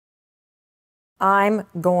I'm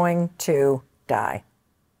going to die.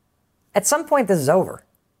 At some point, this is over.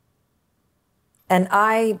 And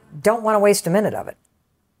I don't want to waste a minute of it.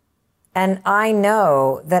 And I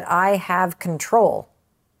know that I have control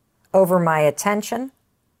over my attention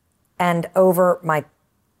and over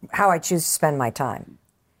how I choose to spend my time.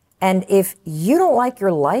 And if you don't like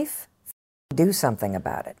your life, do something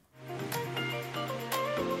about it.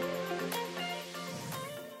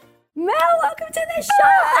 Mel, welcome to the show.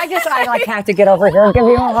 I have to get over here and give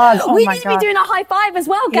you a hug. Oh, we need to be doing a high five as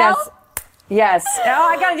well, girl. Yes. Oh,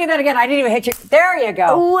 I got to do that again. I didn't even hit you. There you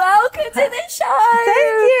go. Welcome to the show.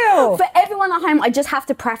 Thank you. For everyone at home, I just have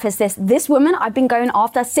to preface this. This woman I've been going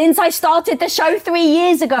after since I started the show 3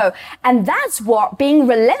 years ago. And that's what being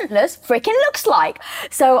relentless freaking looks like.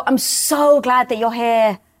 So I'm so glad that you're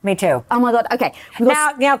here. Me too. Oh my God. Okay.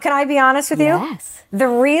 Now, can I be honest with you? Yes. The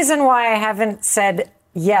reason why I haven't said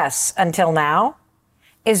yes until now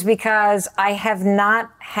is because I have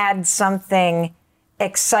not had something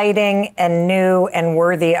exciting and new and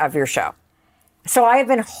worthy of your show. So I have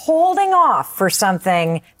been holding off for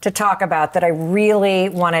something to talk about that I really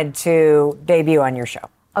wanted to debut on your show.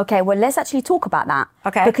 Okay, well, let's actually talk about that.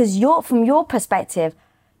 Okay. Because from your perspective,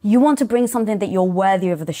 you want to bring something that you're worthy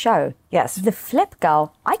of the show. Yes. The flip,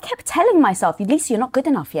 girl, I kept telling myself, Lisa, you're not good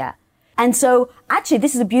enough yet. And so actually,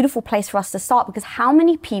 this is a beautiful place for us to start, because how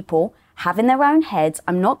many people have in their own heads,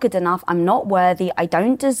 I'm not good enough, I'm not worthy, I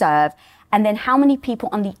don't deserve. And then how many people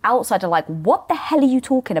on the outside are like, what the hell are you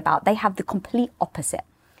talking about? They have the complete opposite.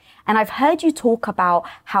 And I've heard you talk about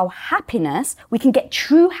how happiness, we can get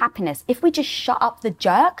true happiness if we just shut up the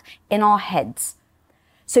jerk in our heads.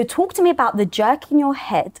 So talk to me about the jerk in your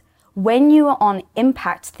head when you were on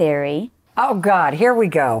impact theory. Oh God, here we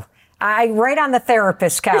go. Right on the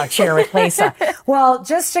therapist couch here with Lisa. Well,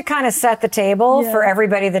 just to kind of set the table for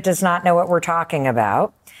everybody that does not know what we're talking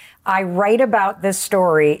about, I write about this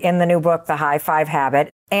story in the new book, The High Five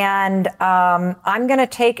Habit, and I'm going to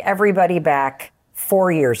take everybody back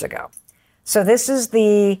 4 years ago. So this is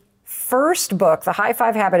the first book. The High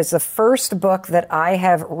Five Habit is the first book that I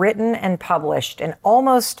have written and published in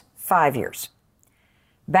almost 5 years.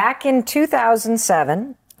 Back in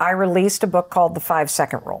 2007, I released a book called The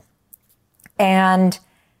 5-Second Rule. And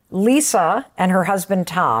Lisa and her husband,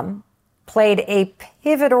 Tom, played a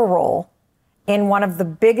pivotal role in one of the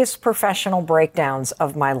biggest professional breakdowns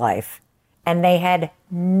of my life. And they had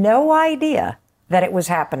no idea that it was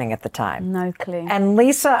happening at the time. No clue. And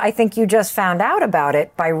Lisa, I think you just found out about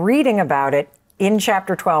it by reading about it in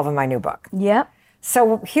chapter 12 of my new book. Yep.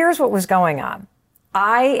 So here's what was going on.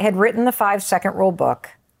 I had written the 5-Second Rule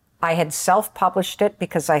book. I had self-published it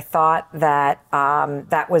because I thought that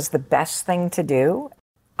that was the best thing to do.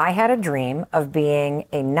 I had a dream of being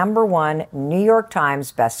a #1 New York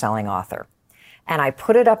Times bestselling author. And I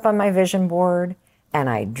put it up on my vision board, and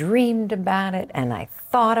I dreamed about it, and I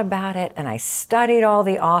thought about it, and I studied all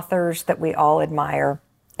the authors that we all admire.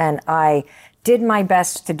 And I did my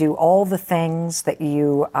best to do all the things that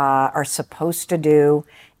you are supposed to do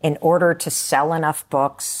in order to sell enough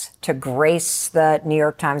books to grace the New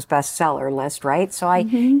York Times bestseller list, right? So I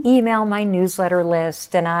email my newsletter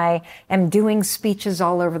list, and I am doing speeches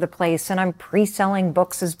all over the place, and I'm pre-selling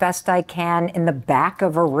books as best I can in the back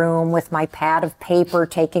of a room with my pad of paper,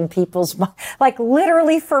 taking people's, like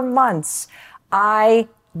literally for months, I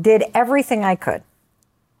did everything I could.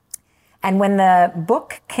 And when the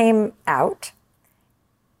book came out,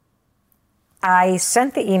 I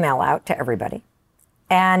sent the email out to everybody.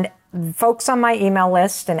 And folks on my email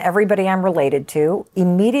list and everybody I'm related to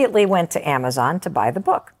immediately went to Amazon to buy the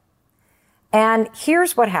book. And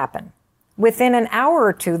here's what happened. Within an hour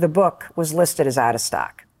or two, the book was listed as out of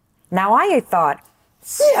stock. Now, I thought,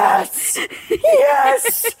 yes,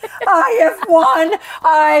 yes, I have won.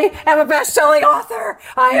 I am a best-selling author.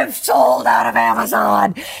 I have sold out of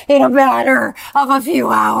Amazon in a matter of a few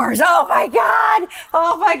hours. Oh my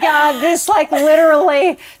God. This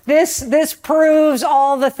literally, this proves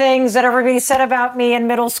all the things that everybody said about me in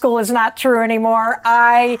middle school is not true anymore.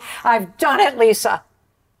 I've done it, Lisa.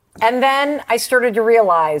 And then I started to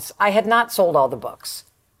realize I had not sold all the books.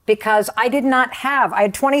 Because I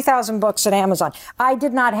had 20,000 books at Amazon. I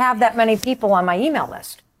did not have that many people on my email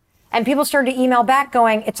list. And people started to email back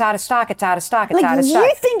going, it's out of stock, it's out of stock, it's out of stock.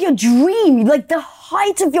 You think your dream, like the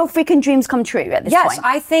height of your freaking dreams come true at this point? Yes,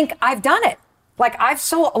 I think I've done it. Like I've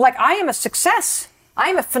sold, like I am a success. I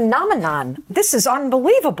am a phenomenon. This is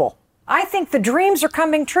unbelievable. I think the dreams are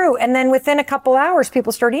coming true. And then within a couple hours,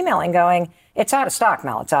 people start emailing going, it's out of stock,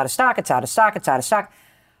 Mel. It's out of stock, it's out of stock, it's out of stock.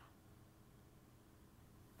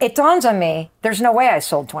 It dawns on me, there's no way I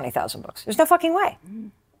sold 20,000 books. There's no fucking way.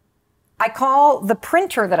 I call the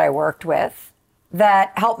printer that I worked with,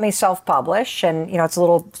 that helped me self-publish. And, it's a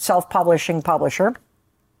little self-publishing publisher.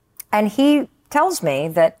 And he tells me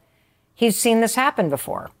that he's seen this happen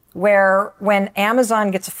before, where when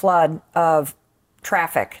Amazon gets a flood of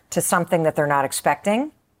traffic to something that they're not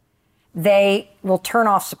expecting, they will turn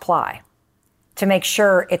off supply to make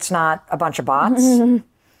sure it's not a bunch of bots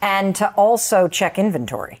and to also check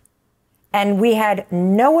inventory. And we had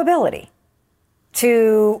no ability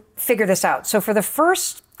to figure this out. So for the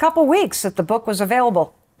first couple weeks that the book was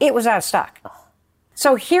available, it was out of stock.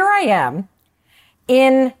 So here I am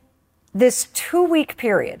in this 2-week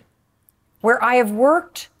period where I have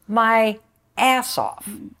worked my ass off.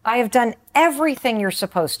 I have done everything you're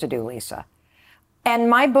supposed to do, Lisa. And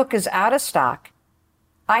my book is out of stock.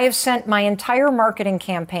 I have sent my entire marketing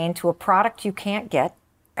campaign to a product you can't get.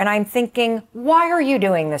 And I'm thinking, why are you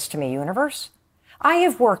doing this to me, universe? I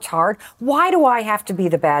have worked hard. Why do I have to be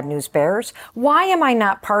the bad news bearers? Why am I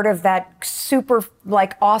not part of that super,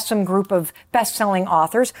 awesome group of best-selling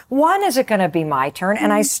authors? When is it going to be my turn?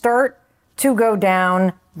 And I start to go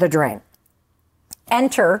down the drain.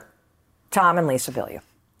 Enter Tom and Lisa Bilyeu.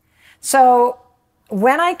 So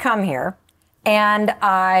when I come here and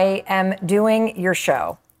I am doing your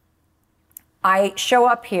show, I show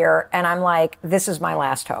up here and I'm like, this is my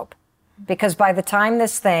last hope. Because by the time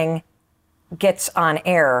this thing gets on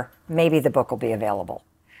air, maybe the book will be available.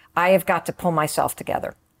 I have got to pull myself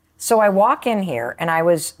together. So I walk in here and I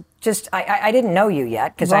was just, I didn't know you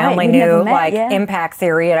yet because I only knew impact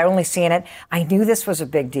theory and I'd only seen it. I knew this was a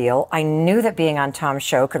big deal. I knew that being on Tom's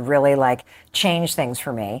show could really change things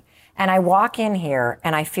for me. And I walk in here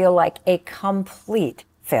and I feel like a complete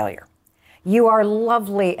failure. You are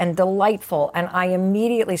lovely and delightful. And I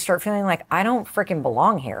immediately start feeling like I don't freaking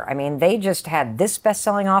belong here. I mean, they just had this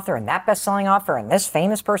best-selling author and that best-selling author and this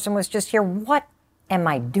famous person was just here. What am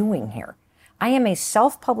I doing here? I am a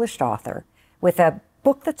self-published author with a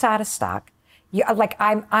book that's out of stock.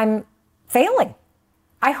 I'm failing.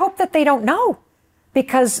 I hope that they don't know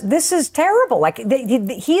because this is terrible.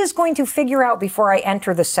 He is going to figure out before I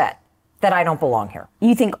enter the set that I don't belong here.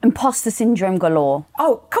 You think imposter syndrome galore?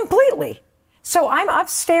 Oh, completely. So I'm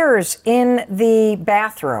upstairs in the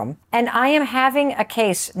bathroom and I am having a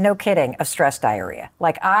case, no kidding, of stress diarrhea.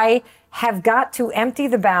 I have got to empty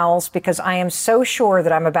the bowels because I am so sure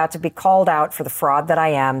that I'm about to be called out for the fraud that I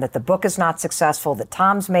am, that the book is not successful, that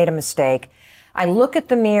Tom's made a mistake. I look at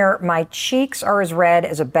the mirror, my cheeks are as red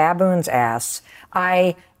as a baboon's ass.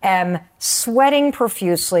 I am sweating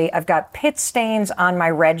profusely. I've got pit stains on my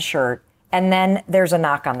red shirt. And then there's a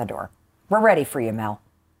knock on the door. We're ready for you, Mel.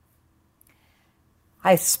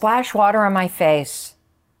 I splash water on my face.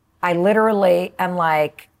 I literally am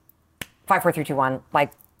 5, 4, 3, 2, 1,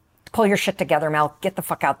 pull your shit together, Mel, get the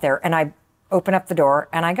fuck out there. And I open up the door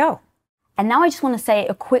and I go. And now I just want to say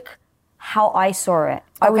a quick how I saw it.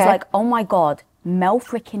 I was like, oh my God, Mel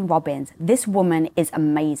freaking Robbins. This woman is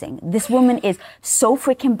amazing. This woman is so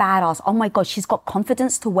freaking badass. Oh my God, she's got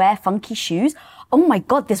confidence to wear funky shoes. Oh my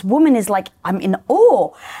God, this woman is I'm in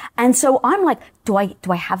awe. And so I'm like, do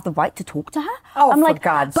I have the right to talk to her? Oh, I'm for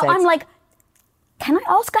God's sake. But I'm like, can I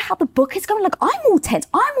ask her how the book is going? I'm all tense.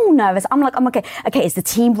 I'm all nervous. I'm okay. Okay, is the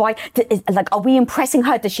team right? Are we impressing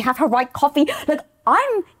her? Does she have her right coffee?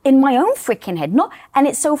 I'm in my own freaking head. And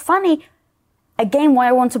it's so funny. Again, why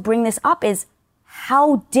I want to bring this up is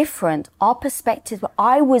how different our perspectives were.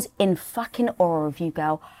 I was in fucking awe of you,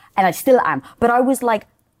 girl. And I still am. But I was like,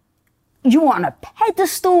 you are on a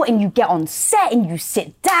pedestal and you get on set and you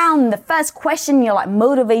sit down. And the first question, you're like,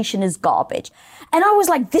 motivation is garbage. And I was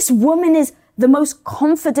like, this woman is the most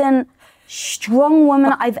confident, strong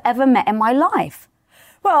woman I've ever met in my life.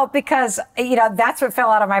 Well, because, that's what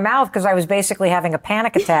fell out of my mouth because I was basically having a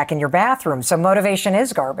panic attack in your bathroom. So motivation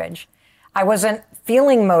is garbage. I wasn't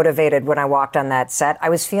feeling motivated when I walked on that set. I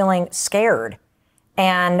was feeling scared.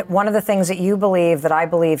 And one of the things that you believe that I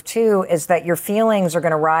believe too is that your feelings are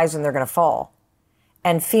going to rise and they're going to fall.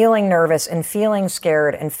 And feeling nervous and feeling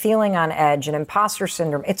scared and feeling on edge and imposter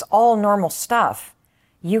syndrome, it's all normal stuff.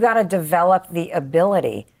 You got to develop the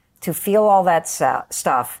ability to feel all that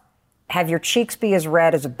stuff, have your cheeks be as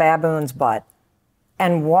red as a baboon's butt,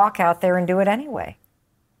 and walk out there and do it anyway.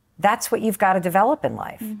 That's what you've got to develop in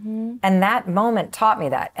life. Mm-hmm. And that moment taught me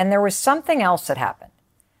that. And there was something else that happened.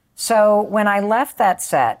 So when I left that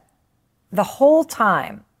set, the whole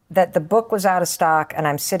time that the book was out of stock and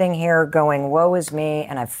I'm sitting here going, woe is me,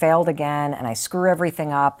 and I've failed again, and I screw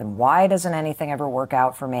everything up, and why doesn't anything ever work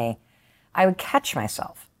out for me? I would catch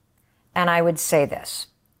myself and I would say this: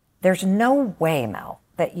 there's no way, Mel,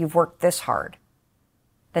 that you've worked this hard,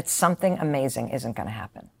 that something amazing isn't going to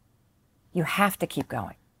happen. You have to keep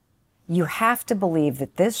going. You have to believe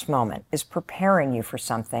that this moment is preparing you for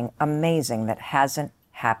something amazing that hasn't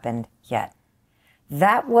happened yet.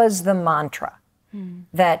 That was the mantra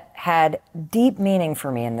that had deep meaning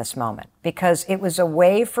for me in this moment, because it was a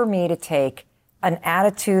way for me to take an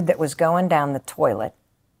attitude that was going down the toilet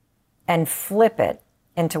and flip it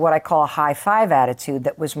into what I call a high five attitude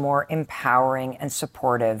that was more empowering and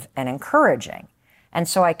supportive and encouraging. And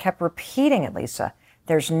so I kept repeating it, Lisa.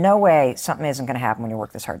 There's no way something isn't going to happen when you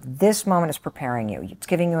work this hard. This moment is preparing you. It's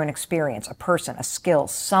giving you an experience, a person, a skill,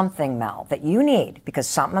 something, Mel, that you need because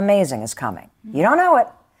something amazing is coming. You don't know it,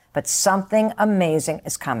 but something amazing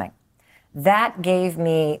is coming. That gave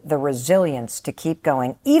me the resilience to keep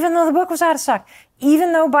going, even though the book was out of stock,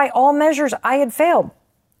 even though by all measures I had failed.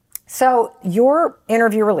 So your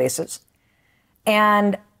interview releases,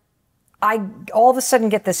 and I all of a sudden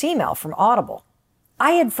get this email from Audible.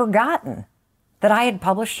 I had forgotten that I had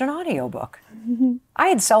published an audiobook. I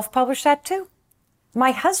had self-published that too. My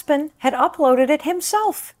husband had uploaded it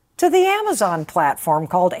himself to the Amazon platform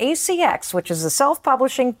called ACX, which is a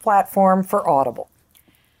self-publishing platform for Audible.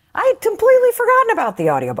 I had completely forgotten about the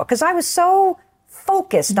audiobook because I was so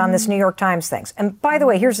focused on this New York Times thing. And by the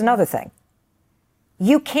way, here's another thing.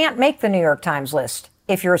 You can't make the New York Times list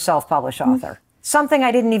if you're a self-published author. Something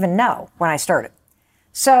I didn't even know when I started.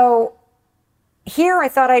 So here I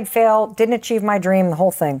thought I'd fail, didn't achieve my dream, the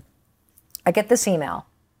whole thing. I get this email.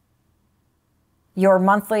 Your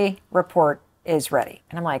monthly report is ready.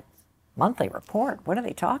 And I'm like, monthly report? What are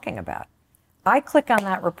they talking about? I click on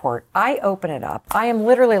that report. I open it up. I am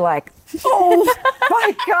literally like, oh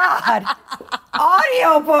my God,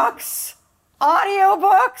 audiobooks.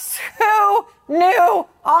 Audiobooks? Who knew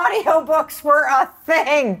audiobooks were a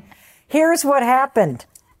thing? Here's what happened.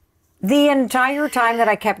 The entire time that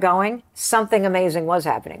I kept going, something amazing was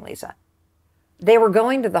happening, Lisa. They were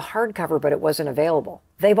going to the hardcover, but it wasn't available.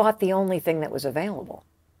 They bought the only thing that was available,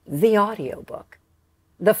 the audiobook.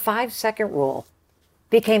 The 5-second rule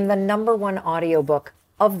became the #1 audiobook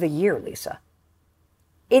of the year, Lisa.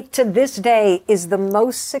 It, to this day, is the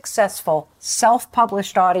most successful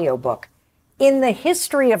self-published audiobook in the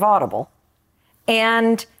history of Audible.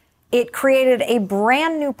 And it created a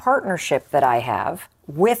brand new partnership that I have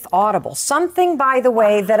with Audible. Something, by the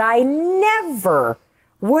way, that I never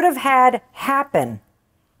would have had happen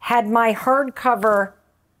had my hardcover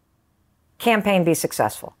campaign be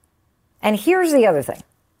successful. And here's the other thing.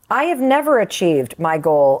 I have never achieved my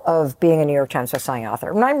goal of being a New York Times bestselling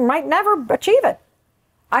author. And I might never achieve it.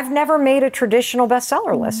 I've never made a traditional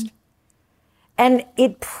bestseller list. And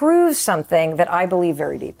it proves something that I believe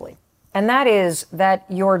very deeply. And that is that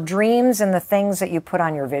your dreams and the things that you put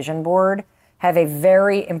on your vision board have a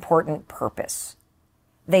very important purpose.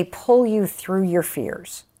 They pull you through your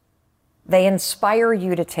fears. They inspire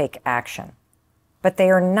you to take action. But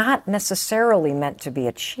they are not necessarily meant to be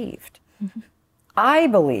achieved. I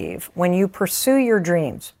believe when you pursue your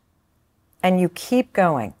dreams and you keep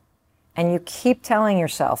going and you keep telling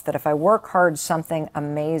yourself that if I work hard, something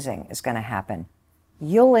amazing is going to happen,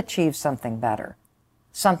 you'll achieve something better,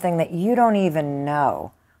 something that you don't even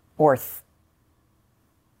know or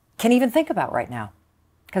can even think about right now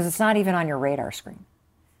because it's not even on your radar screen.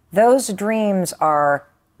 Those dreams are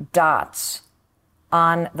dots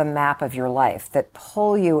on the map of your life that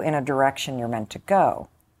pull you in a direction you're meant to go.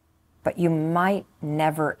 But you might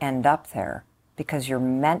never end up there because you're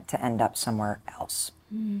meant to end up somewhere else.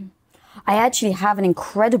 I actually have an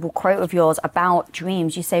incredible quote of yours about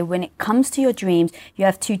dreams. You say, when it comes to your dreams, you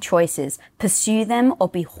have two choices, pursue them or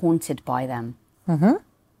be haunted by them.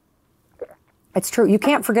 It's true. You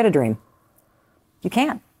can't forget a dream. You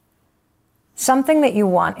can't. Something that you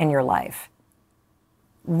want in your life.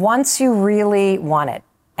 Once you really want it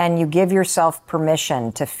and you give yourself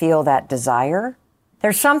permission to feel that desire,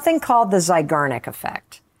 there's something called the Zeigarnik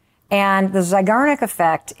effect. And the Zeigarnik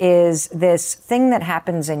effect is this thing that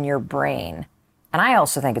happens in your brain. And I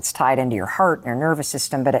also think it's tied into your heart and your nervous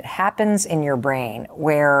system, but it happens in your brain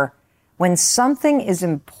where when something is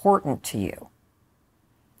important to you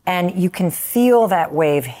and you can feel that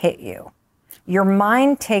wave hit you, your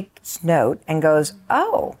mind takes note and goes,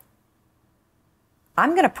 oh,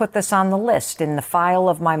 I'm going to put this on the list in the file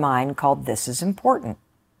of my mind called This Is Important.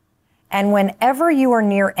 And whenever you are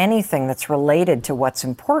near anything that's related to what's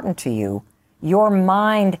important to you, your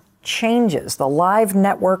mind changes. The live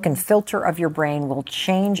network and filter of your brain will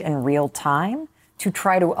change in real time to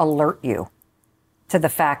try to alert you to the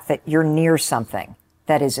fact that you're near something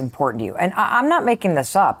that is important to you. And I'm not making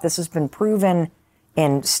this up. This has been proven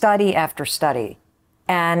in study after study.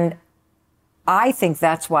 And I think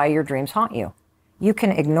that's why your dreams haunt you. You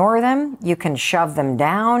can ignore them. You can shove them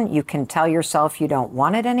down. You can tell yourself you don't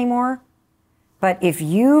want it anymore. But if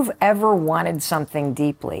you've ever wanted something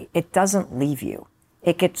deeply, it doesn't leave you.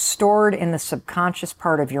 It gets stored in the subconscious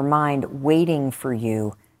part of your mind, waiting for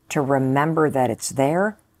you to remember that it's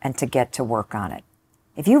there and to get to work on it.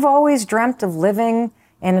 If you've always dreamt of living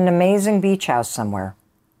in an amazing beach house somewhere,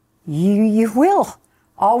 you will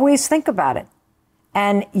always think about it.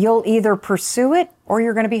 And you'll either pursue it or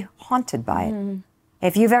you're going to be haunted by it.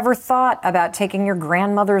 If you've ever thought about taking your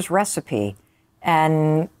grandmother's recipe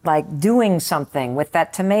and like doing something with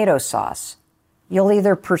that tomato sauce, you'll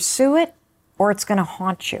either pursue it or it's going to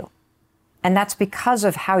haunt you. And that's because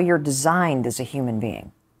of how you're designed as a human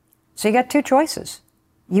being. So you got two choices.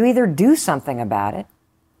 You either do something about it,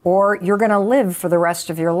 or you're going to live for the rest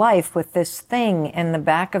of your life with this thing in the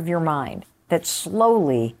back of your mind that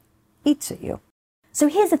slowly eats at you. So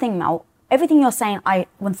here's the thing, Mel. Everything you're saying, I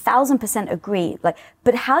 1000% agree.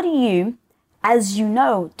 But how do you, as you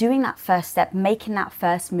know, doing that first step, making that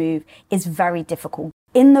first move is very difficult.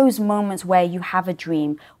 In those moments where you have a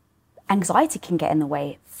dream, anxiety can get in the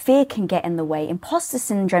way, fear can get in the way, imposter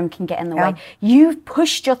syndrome can get in the way. You've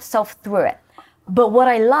pushed yourself through it. But what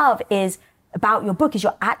I love is about your book is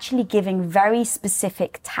you're actually giving very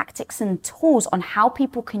specific tactics and tools on how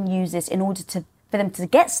people can use this in order for them to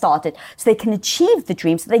get started so they can achieve the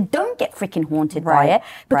dream, so they don't get freaking haunted by it.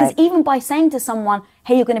 Because even by saying to someone,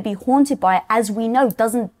 hey, you're going to be haunted by it, as we know,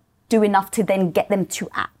 doesn't do enough to then get them to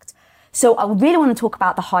act. So I really want to talk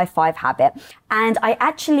about the high five habit. And I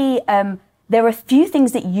actually, there are a few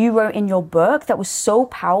things that you wrote in your book that was so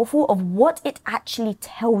powerful of what it actually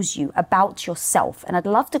tells you about yourself. And I'd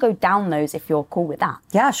love to go down those if you're cool with that.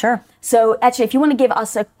 Yeah, sure. So actually, if you want to give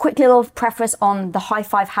us a quick little preface on the high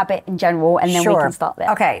five habit in general, and then we can start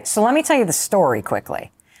there. Okay, so let me tell you the story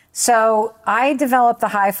quickly. So I developed the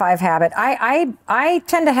high five habit. I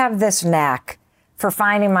tend to have this knack for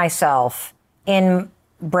finding myself in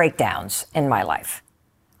breakdowns in my life.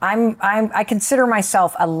 I consider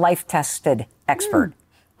myself a life-tested expert.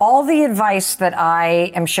 All the advice that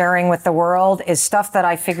I am sharing with the world is stuff that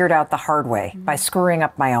I figured out the hard way by screwing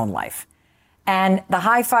up my own life. And the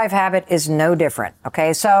high five habit is no different.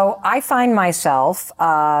 Okay, so I find myself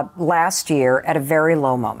last year at a very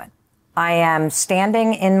low moment. I am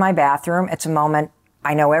standing in my bathroom. It's a moment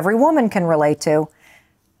I know every woman can relate to.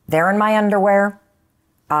 There in my underwear.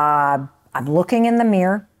 I'm looking in the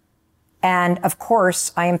mirror. And of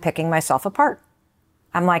course, I am picking myself apart.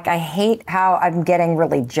 I'm like, I hate how I'm getting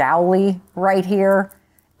really jowly right here.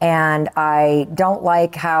 And I don't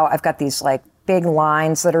like how I've got these like big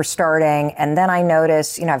lines that are starting. And then I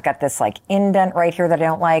notice, I've got this like indent right here that I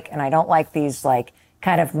don't like. And I don't like these like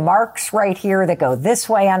kind of marks right here that go this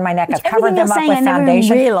way on my neck. I've covered them up with foundation. I never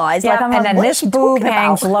even realized. Yeah, and then this boob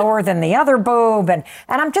hangs lower than the other boob. And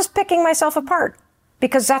I'm just picking myself apart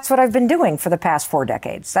because that's what I've been doing for the past 4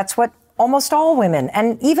 decades. That's what almost all women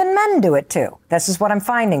and even men do it too. This is what I'm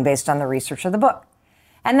finding based on the research of the book.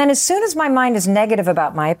 And then as soon as my mind is negative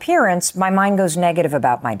about my appearance, my mind goes negative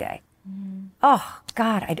about my day. Oh,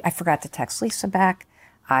 God, I forgot to text Lisa back.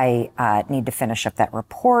 I need to finish up that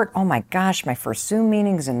report. Oh, my gosh, my first Zoom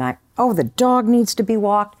meeting's in 9. Oh, the dog needs to be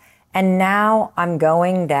walked. And now I'm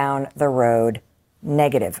going down the road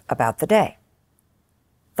negative about the day.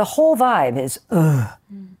 The whole vibe is, ugh.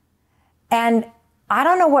 And I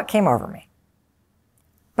don't know what came over me,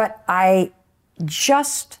 but I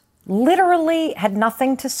just literally had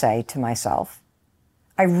nothing to say to myself.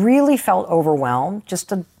 I really felt overwhelmed,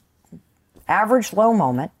 just an average low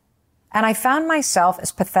moment. And I found myself,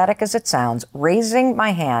 as pathetic as it sounds, raising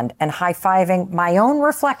my hand and high-fiving my own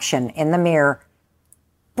reflection in the mirror,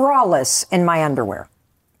 braless in my underwear.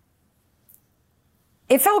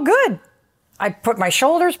 It felt good. I put my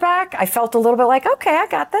shoulders back. I felt a little bit like, okay, I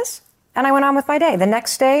got this. And I went on with my day. The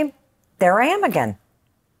next day, there I am again.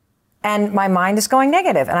 And my mind is going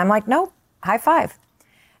negative. And I'm like, nope, high five.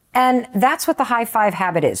 And that's what the high five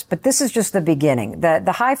habit is. But this is just the beginning.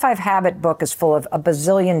 The high five habit book is full of a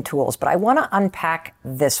bazillion tools. But I want to unpack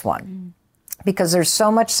this one because there's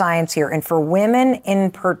so much science here. And for women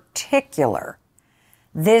in particular,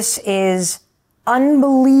 this is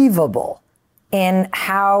unbelievable in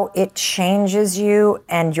how it changes you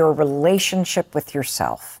and your relationship with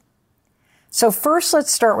yourself. So first,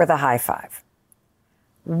 let's start with a high five.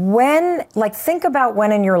 Think about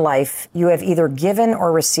when in your life you have either given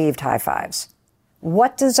or received high fives.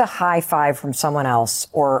 What does a high five from someone else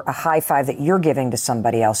or a high five that you're giving to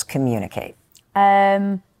somebody else communicate?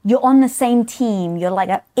 You're on the same team. You're like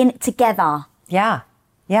in it together. Yeah.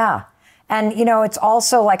 And, it's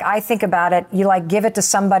also like, I think about it, you like give it to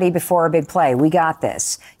somebody before a big play. We got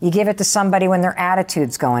this. You give it to somebody when their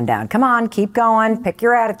attitude's going down. Come on, keep going, pick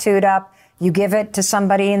your attitude up. You give it to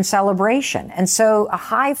somebody in celebration. And so a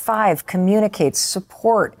high five communicates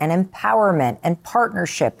support and empowerment and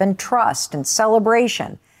partnership and trust and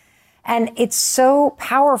celebration. And it's so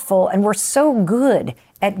powerful, and we're so good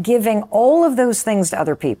at giving all of those things to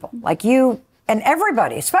other people. Like you and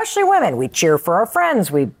everybody, especially women. We cheer for our friends.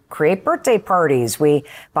 We create birthday parties. We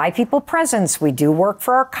buy people presents. We do work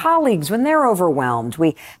for our colleagues when they're overwhelmed.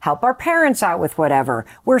 We help our parents out with whatever.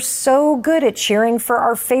 We're so good at cheering for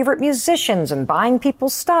our favorite musicians and buying people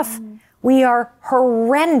stuff. We are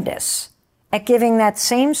horrendous at giving that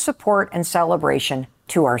same support and celebration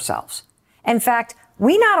to ourselves. In fact,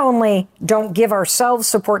 we not only don't give ourselves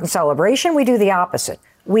support and celebration, we do the opposite.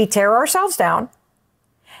 We tear ourselves down,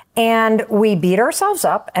 and we beat ourselves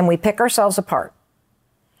up, and we pick ourselves apart.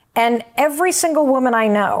 And every single woman I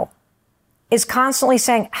know is constantly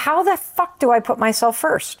saying, how the fuck do I put myself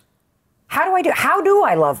first? How do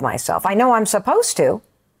I love myself? I know I'm supposed to.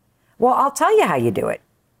 Well, I'll tell you how you do it.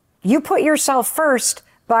 You put yourself first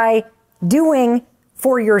by doing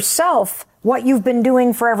for yourself what you've been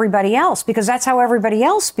doing for everybody else, because that's how everybody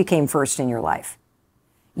else became first in your life.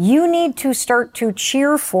 You need to start to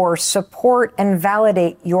cheer for, support, and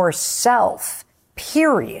validate yourself,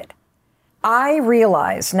 period. I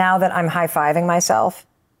realize now that I'm high-fiving myself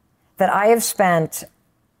that I have spent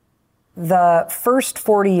the first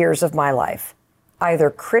 40 years of my life either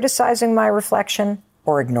criticizing my reflection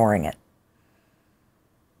or ignoring it.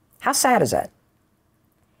 How sad is that?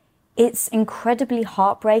 It's incredibly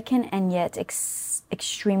heartbreaking and yet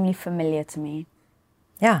extremely familiar to me.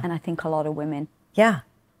 Yeah. And I think a lot of women. Yeah.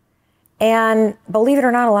 And believe it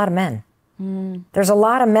or not, a lot of men. There's a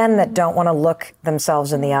lot of men that don't want to look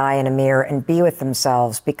themselves in the eye in a mirror and be with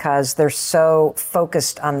themselves because they're so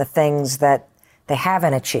focused on the things that they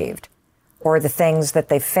haven't achieved or the things that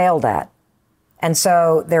they failed at. And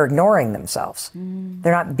so they're ignoring themselves.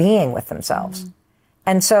 They're not being with themselves.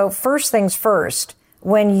 And so first things first,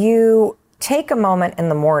 when you take a moment in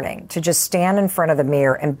the morning to just stand in front of the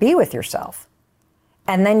mirror and be with yourself,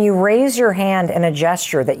 and then you raise your hand in a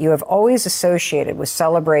gesture that you have always associated with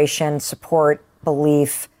celebration, support,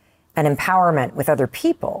 belief, and empowerment with other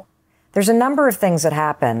people, there's a number of things that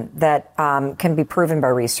happen that can be proven by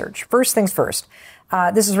research. First things first,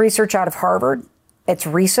 this is research out of Harvard. It's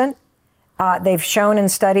recent. They've shown in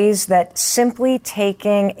studies that simply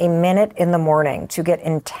taking a minute in the morning to get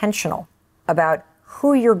intentional about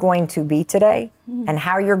who you're going to be today and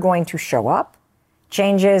how you're going to show up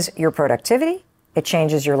changes your productivity. It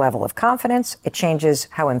changes your level of confidence. It changes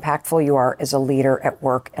how impactful you are as a leader at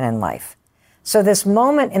work and in life. So this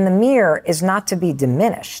moment in the mirror is not to be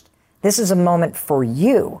diminished. This is a moment for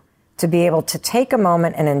you to be able to take a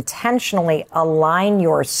moment and intentionally align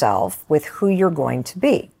yourself with who you're going to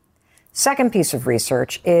be. Second piece of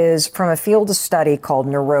research is from a field of study called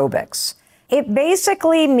neurobics. It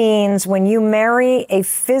basically means when you marry a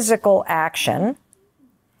physical action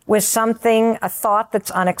with something, a thought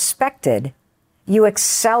that's unexpected, you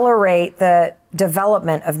accelerate the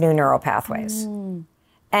development of new neural pathways.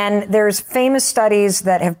 And there's famous studies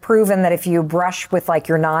that have proven that if you brush with like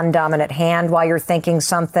your non-dominant hand while you're thinking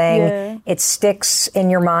something, it sticks in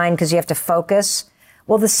your mind because you have to focus.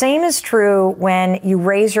 Well, the same is true when you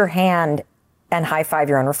raise your hand and high-five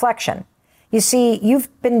your own reflection. You see, you've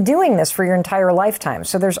been doing this for your entire lifetime.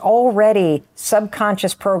 So there's already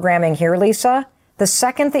subconscious programming here, Lisa. The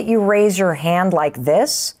second that you raise your hand like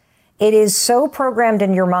this, it is so programmed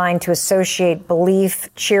in your mind to associate belief,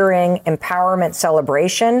 cheering, empowerment,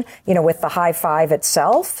 celebration, with the high five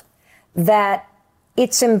itself, that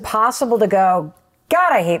it's impossible to go,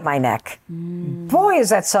 God, I hate my neck. Boy, is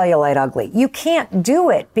that cellulite ugly. You can't do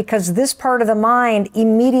it because this part of the mind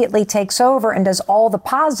immediately takes over and does all the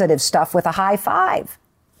positive stuff with a high five.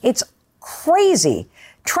 It's crazy.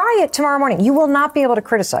 Try it tomorrow morning. You will not be able to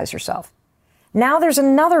criticize yourself. Now there's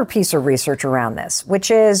another piece of research around this, which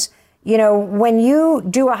is, when you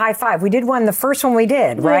do a high five, we did one, the first one we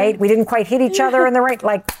did, right? We didn't quite hit each other in the right,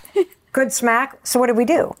 good smack. So what did we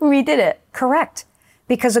do? We did it. Correct.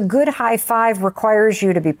 Because a good high five requires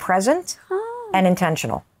you to be present and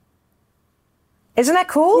intentional. Isn't that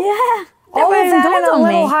cool? Yeah. All of that in a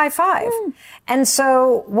little high five. And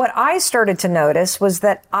so what I started to notice was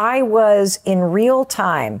that I was in real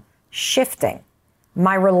time shifting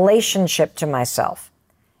my relationship to myself.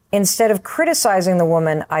 Instead of criticizing the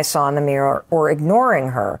woman I saw in the mirror or ignoring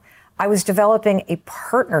her, I was developing a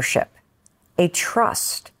partnership, a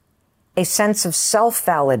trust, a sense of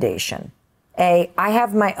self-validation, I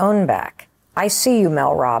have my own back. I see you,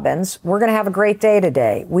 Mel Robbins. We're going to have a great day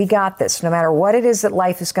today. We got this. No matter what it is that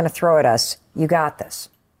life is going to throw at us, you got this.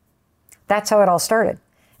 That's how it all started.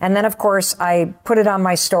 And then, of course, I put it on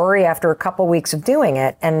my story after a couple weeks of doing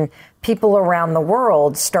it, and people around the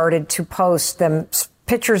world started to post them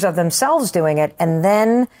pictures of themselves doing it, and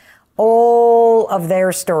then all of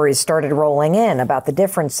their stories started rolling in about the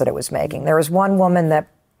difference that it was making. There was one woman that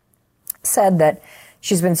said that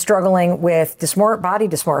she's been struggling with body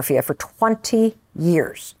dysmorphia for 20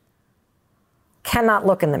 years, cannot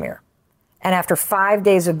look in the mirror, and after 5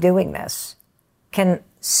 days of doing this, can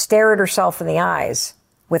stare at herself in the eyes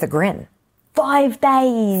with a grin. 5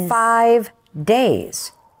 days. 5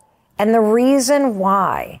 days. And the reason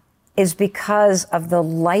why is because of the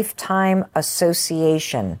lifetime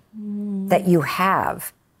association that you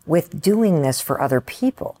have with doing this for other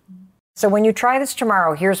people. So when you try this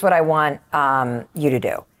tomorrow, here's what I want you to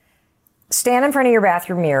do. Stand in front of your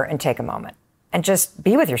bathroom mirror and take a moment and just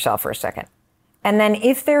be with yourself for a second. And then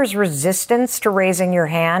if there's resistance to raising your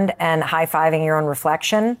hand and high-fiving your own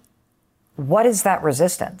reflection, what is that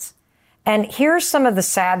resistance? And here's some of the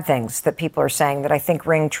sad things that people are saying that I think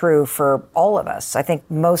ring true for all of us. I think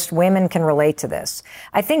most women can relate to this.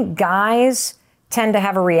 I think guys tend to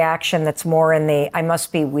have a reaction that's more in the, I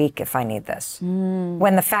must be weak if I need this.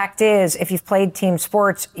 When the fact is, if you've played team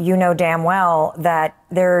sports, you know damn well that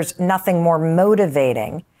there's nothing more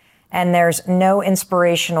motivating and there's no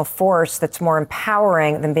inspirational force that's more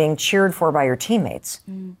empowering than being cheered for by your teammates.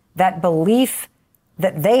 That belief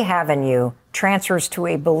that they have in you transfers to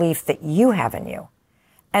a belief that you have in you.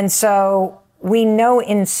 And so we know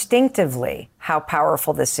instinctively how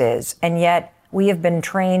powerful this is, and yet we have been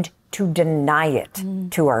trained to deny it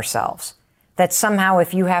to ourselves. That somehow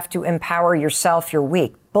if you have to empower yourself, you're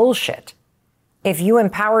weak. Bullshit. If you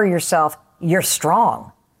empower yourself, you're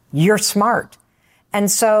strong. You're smart. And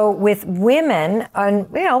so with women, and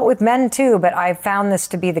with men too, but I've found this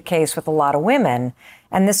to be the case with a lot of women,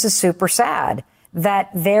 and this is super sad, that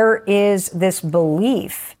there is this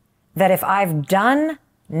belief that if I've done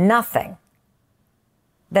nothing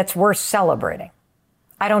that's worth celebrating,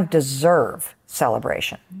 I don't deserve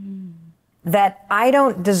celebration. That I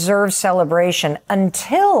don't deserve celebration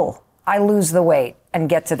until I lose the weight and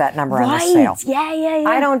get to that number on the scale. Yeah.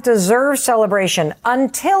 I don't deserve celebration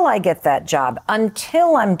until I get that job,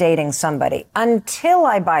 until I'm dating somebody, until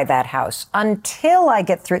I buy that house, until I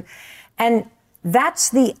get through. And that's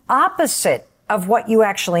the opposite of what you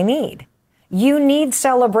actually need. You need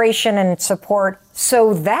celebration and support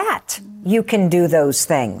so that you can do those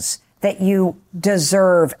things that you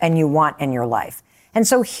deserve and you want in your life. And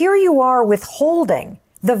so here you are withholding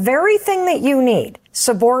the very thing that you need,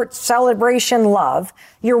 support, celebration, love.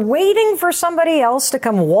 You're waiting for somebody else to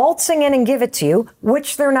come waltzing in and give it to you,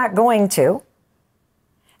 which they're not going to.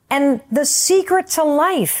 And the secret to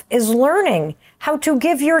life is learning how to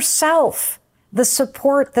give yourself the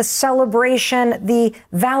support, the celebration, the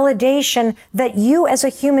validation that you as a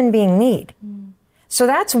human being need. So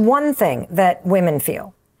that's one thing that women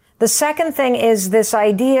feel. The second thing is this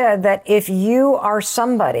idea that if you are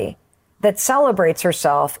somebody that celebrates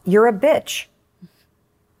herself, you're a bitch,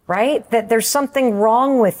 right? That there's something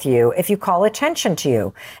wrong with you if you call attention to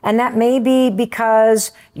you. And that may be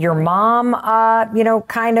because your mom,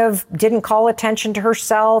 kind of didn't call attention to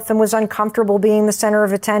herself and was uncomfortable being the center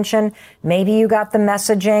of attention. Maybe you got the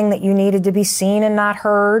messaging that you needed to be seen and not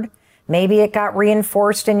heard. Maybe it got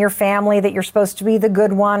reinforced in your family that you're supposed to be the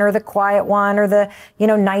good one or the quiet one or the,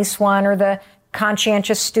 nice one or the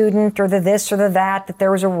conscientious student or the this or the that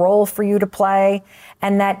there was a role for you to play.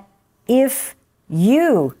 And that if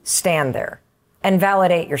you stand there and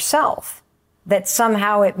validate yourself, that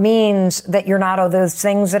somehow it means that you're not all those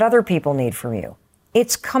things that other people need from you.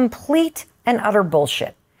 It's complete and utter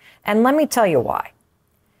bullshit. And let me tell you why.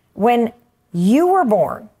 When you were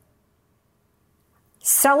born,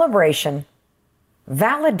 celebration,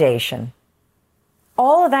 validation,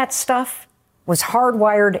 all of that stuff was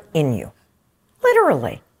hardwired in you.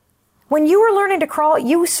 Literally. When you were learning to crawl,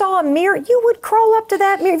 you saw a mirror, you would crawl up to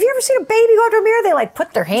that mirror. Have you ever seen a baby go to a mirror? They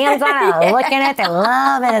put their hands on it, looking at it, they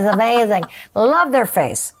love it, it's amazing. Love their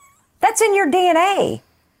face. That's in your DNA.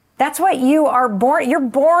 That's what you are born. You're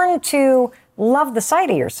born to love the sight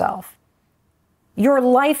of yourself. Your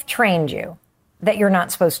life trained you that you're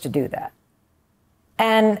not supposed to do that.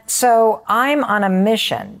 And so I'm on a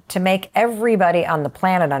mission to make everybody on the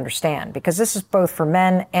planet understand, because this is both for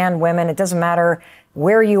men and women. It doesn't matter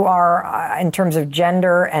where you are in terms of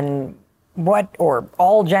gender and or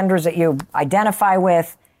all genders that you identify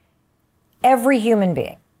with. Every human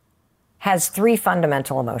being has 3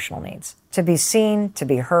 fundamental emotional needs: to be seen, to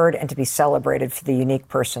be heard, and to be celebrated for the unique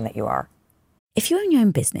person that you are. If you own your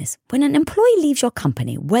own business, when an employee leaves your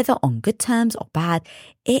company, whether on good terms or bad,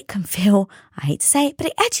 it can feel, I hate to say it, but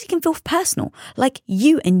it actually can feel personal, like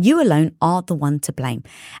you and you alone are the one to blame.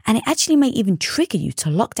 And it actually may even trigger you to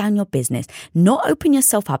lock down your business, not open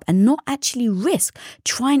yourself up and not actually risk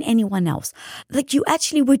trying anyone else. Like you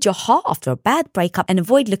actually would your heart after a bad breakup and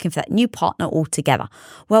avoid looking for that new partner altogether.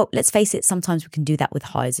 Well, let's face it, sometimes we can do that with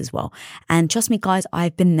hires as well. And trust me, guys,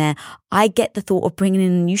 I've been there. I get the thought of bringing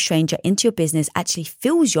in a new stranger into your business actually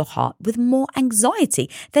fills your heart with more anxiety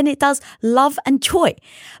than it does love and joy.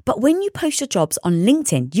 But when you post your jobs on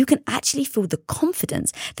LinkedIn, you can actually feel the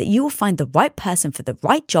confidence that you will find the right person for the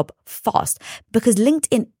right job fast, because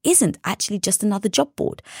LinkedIn isn't actually just another job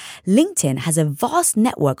board. LinkedIn has a vast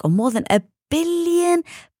network of more than a billion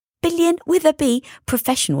with a B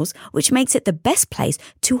professionals, which makes it the best place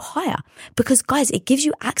to hire. Because guys, it gives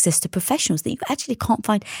you access to professionals that you actually can't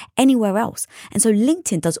find anywhere else. And so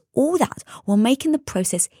LinkedIn does all that while making the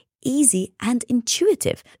process easy and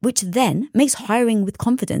intuitive, which then makes hiring with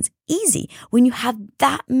confidence easy when you have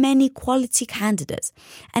that many quality candidates.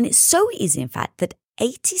 And it's so easy, in fact, that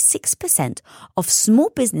 86% of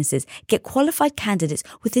small businesses get qualified candidates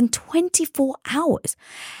within 24 hours.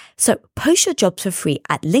 So post your jobs for free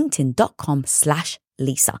at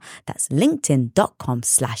linkedin.com/Lisa. That's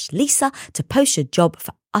linkedin.com/Lisa to post your job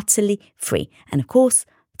for utterly free. And of course,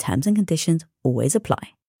 terms and conditions always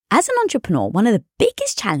apply. As an entrepreneur, one of the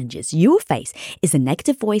biggest challenges you will face is the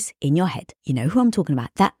negative voice in your head. You know who I'm talking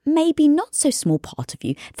about, that maybe not so small part of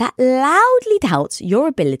you that loudly doubts your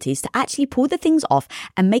abilities to actually pull the things off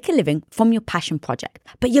and make a living from your passion project.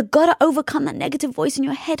 But you gotta overcome that negative voice in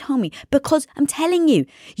your head, homie, because I'm telling you,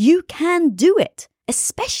 you can do it.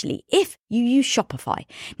 Especially if you use Shopify.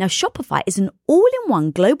 Now, Shopify is an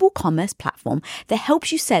all-in-one global commerce platform that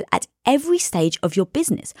helps you sell at every stage of your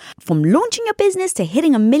business. From launching your business to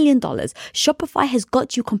hitting $1 million, Shopify has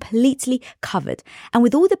got you completely covered. And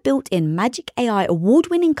with all the built-in Magic AI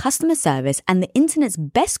award-winning customer service and the internet's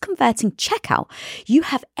best converting checkout, you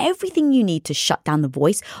have everything you need to shut down the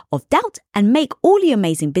voice of doubt and make all your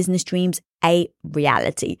amazing business dreams a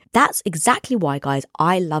reality. That's exactly why, guys,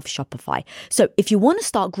 I love Shopify. So if you want to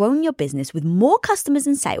start growing your business with more customers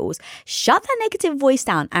and sales, shut that negative voice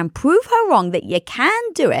down and prove her wrong that you can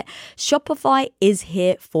do it, Shopify is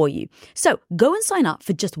here for you. So go and sign up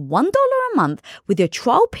for just $1 a month with your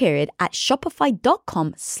trial period at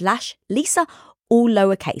shopify.com/Lisa, all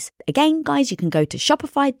lowercase. Again, guys, you can go to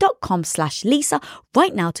shopify.com/Lisa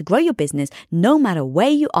right now to grow your business no matter where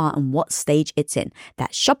you are and what stage it's in.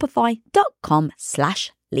 That's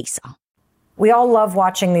shopify.com/Lisa. We all love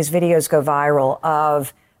watching these videos go viral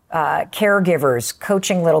of caregivers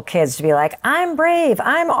coaching little kids to be like, I'm brave,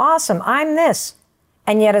 I'm awesome, I'm this.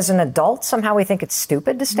 And yet as an adult, somehow we think it's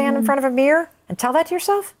stupid to stand in front of a mirror and tell that to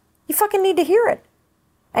yourself. You fucking need to hear it.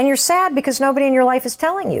 And you're sad because nobody in your life is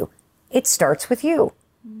telling you. It starts with you.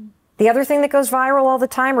 The other thing that goes viral all the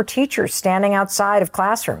time are teachers standing outside of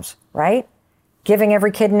classrooms, right? Giving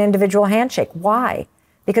every kid an individual handshake. Why?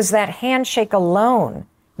 Because that handshake alone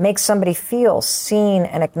makes somebody feel seen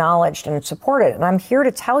and acknowledged and supported. And I'm here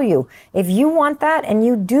to tell you, if you want that, and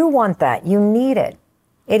you do want that, you need it.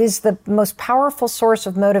 It is the most powerful source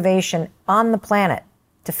of motivation on the planet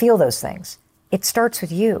to feel those things. It starts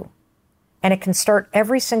with you. And it can start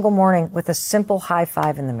every single morning with a simple high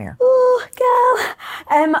five in the mirror. Ooh, girl.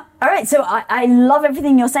 All right, so I love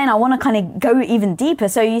everything you're saying. I want to kind of go even deeper.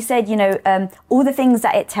 So you said, all the things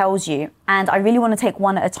that it tells you, and I really want to take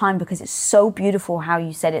one at a time because it's so beautiful how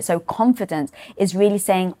you said it. So confidence is really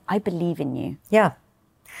saying, I believe in you. Yeah.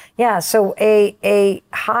 Yeah, so a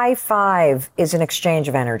high five is an exchange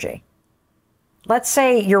of energy. Let's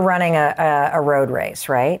say you're running a road race,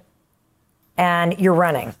 right? And you're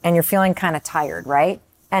running and you're feeling kind of tired, right?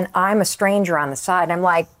 And I'm a stranger on the side. And I'm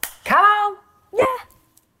like, come on. Yeah.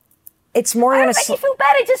 It's more than a... make you feel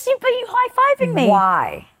better just by you high-fiving me.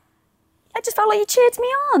 Why? I just felt like you cheered me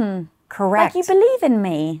on. Correct. Like you believe in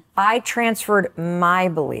me. I transferred my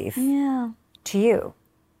belief to you.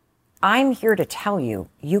 I'm here to tell you,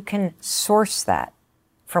 you can source that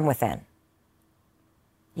from within.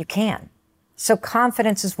 You can. So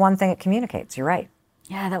confidence is one thing it communicates. You're right.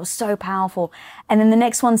 Yeah, that was so powerful. And then the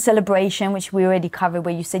next one, celebration, which we already covered,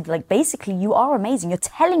 where you said, like, basically, you are amazing. You're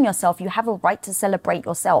telling yourself you have a right to celebrate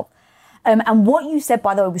yourself. And what you said,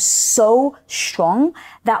 by the way, was so strong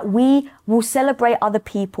that we will celebrate other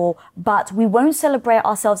people, but we won't celebrate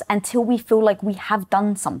ourselves until we feel like we have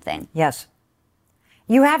done something. Yes.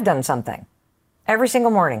 You have done something. Every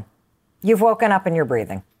single morning. You've woken up and you're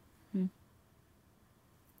breathing.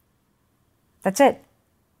 That's it.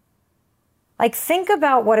 Like, think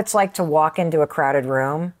about what it's like to walk into a crowded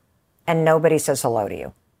room and nobody says hello to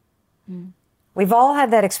you. We've all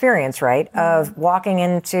had that experience, right? Of walking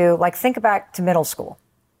into, like, think back to middle school.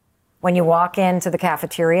 When you walk into the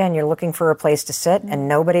cafeteria and you're looking for a place to sit and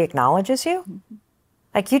nobody acknowledges you,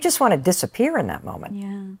 like, you just want to disappear in that moment.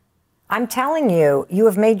 Yeah. I'm telling you, you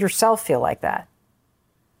have made yourself feel like that.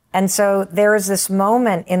 And so there is this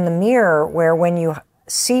moment in the mirror where when you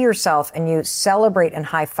see yourself and you celebrate and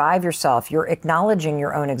high five yourself, you're acknowledging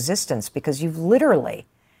your own existence because you've literally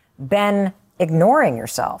been ignoring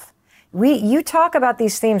yourself. You talk about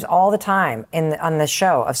these themes all the time on the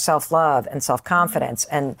show of self-love and self-confidence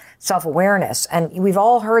and self-awareness. And we've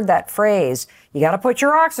all heard that phrase, you got to put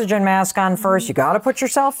your oxygen mask on first. You got to put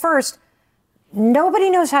yourself first. Nobody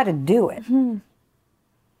knows how to do it.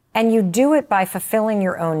 And you do it by fulfilling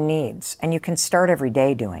your own needs. And you can start every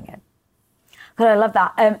day doing it. God, I love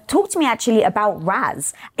that. Talk to me actually about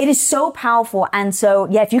Raz. It is so powerful. And so,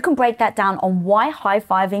 yeah, if you can break that down on why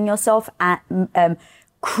high-fiving yourself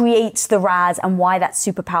creates the Raz and why that's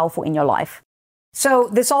super powerful in your life. So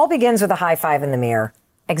this all begins with a high five in the mirror.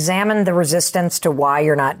 Examine the resistance to why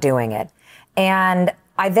you're not doing it. And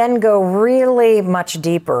I then go really much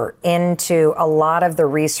deeper into a lot of the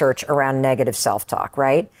research around negative self-talk,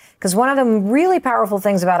 right? Because one of the really powerful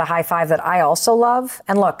things about a high five that I also love,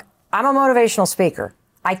 and look, I'm a motivational speaker.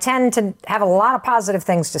 I tend to have a lot of positive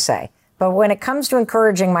things to say. But when it comes to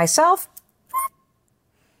encouraging myself,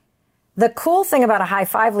 the cool thing about a high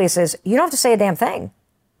five, Lisa, is you don't have to say a damn thing.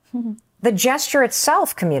 The gesture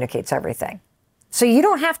itself communicates everything. So you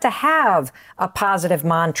don't have to have a positive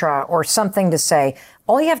mantra or something to say.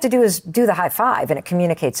 All you have to do is do the high five and it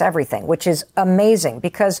communicates everything, which is amazing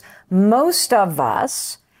because most of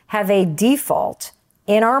us have a default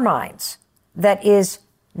in our minds that is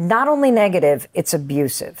not only negative, it's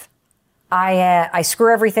abusive. I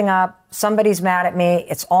screw everything up. Somebody's mad at me.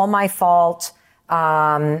 It's all my fault.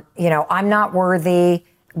 I'm not worthy.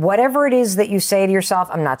 Whatever it is that you say to yourself,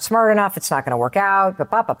 I'm not smart enough. It's not going to work out.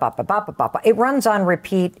 It runs on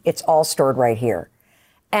repeat. It's all stored right here.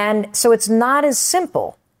 And so it's not as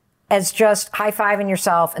simple as just high-fiving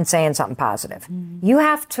yourself and saying something positive. You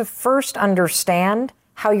have to first understand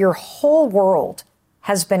how your whole world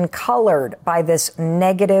has been colored by this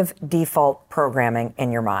negative default programming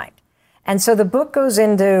in your mind. And so the book goes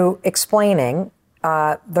into explaining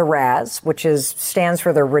the RAS, which stands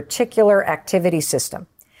for the Reticular Activity System.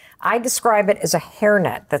 I describe it as a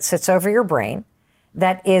hairnet that sits over your brain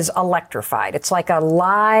that is electrified. It's like a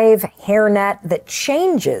live hairnet that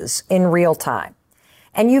changes in real time.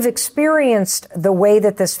 And you've experienced the way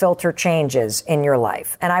that this filter changes in your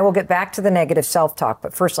life. And I will get back to the negative self-talk,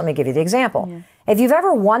 but first let me give you the example. Yeah. If you've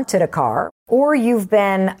ever wanted a car or you've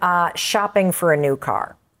been shopping for a new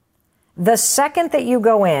car, the second that you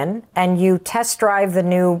go in and you test drive the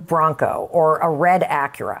new Bronco or a red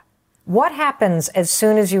Acura, what happens as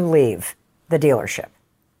soon as you leave the dealership?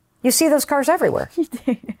 You see those cars everywhere.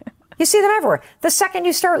 You see them everywhere. The second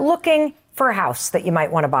you start looking for a house that you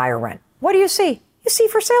might want to buy or rent, what do you see? You see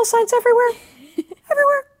for sale signs everywhere.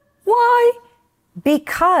 Everywhere. Why?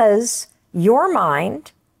 Because your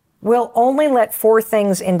mind will only let 4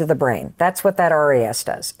 things into the brain. That's what that RAS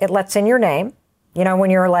does. It lets in your name. You know,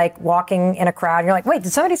 when you're like walking in a crowd, you're like, wait,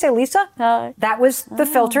 did somebody say Lisa? That was the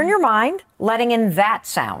filter in your mind, letting in that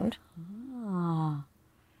sound.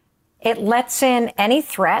 It lets in any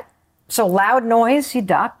threat. So loud noise, you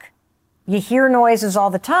duck. You hear noises all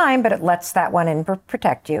the time, but it lets that one in to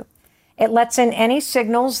protect you. It lets in any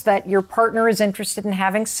signals that your partner is interested in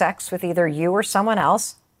having sex with either you or someone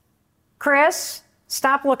else. Chris,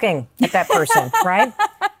 stop looking at that person, right?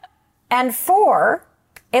 And 4,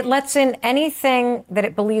 it lets in anything that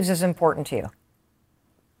it believes is important to you.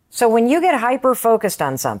 So when you get hyper-focused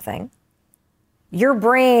on something, your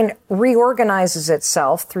brain reorganizes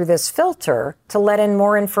itself through this filter to let in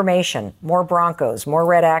more information, more Broncos, more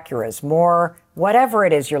red Acuras, more whatever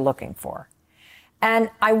it is you're looking for. And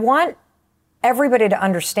I want everybody to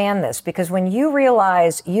understand this because when you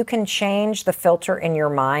realize you can change the filter in your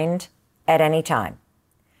mind at any time,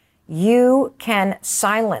 you can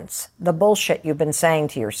silence the bullshit you've been saying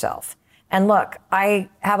to yourself. And look, I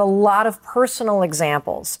have a lot of personal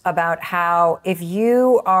examples about how if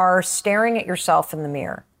you are staring at yourself in the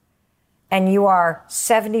mirror and you are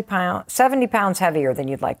 70 pounds heavier than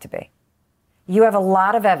you'd like to be, you have a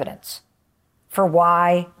lot of evidence for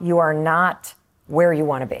why you are not where you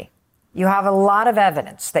want to be. You have a lot of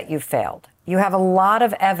evidence that you've failed. You have a lot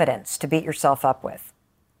of evidence to beat yourself up with.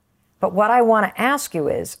 But what I want to ask you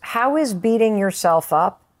is, how is beating yourself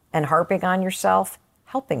up and harping on yourself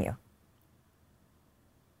helping you?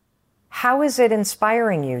 How is it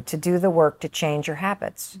inspiring you to do the work to change your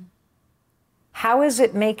habits? How is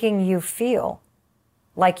it making you feel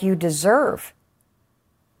like you deserve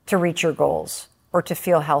to reach your goals or to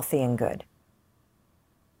feel healthy and good?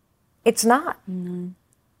 It's not.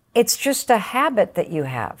 It's just a habit that you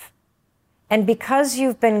have. And because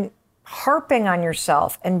you've been harping on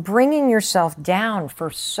yourself and bringing yourself down for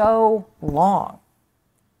so long,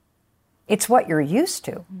 it's what you're used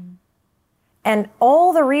to. And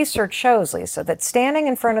all the research shows, Lisa, that standing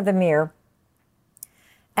in front of the mirror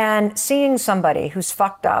and seeing somebody who's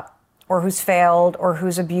fucked up or who's failed or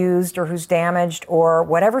who's abused or who's damaged or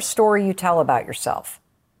whatever story you tell about yourself,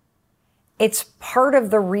 it's part of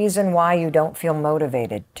the reason why you don't feel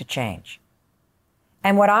motivated to change.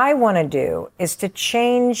 And what I want to do is to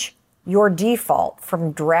change your default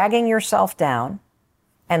from dragging yourself down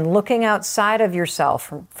and looking outside of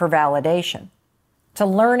yourself for validation to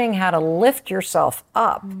learning how to lift yourself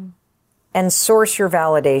up and source your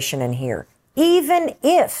validation in here. Even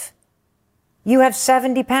if you have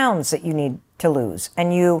 70 pounds that you need to lose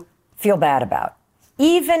and you feel bad about.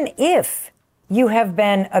 Even if you have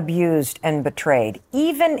been abused and betrayed.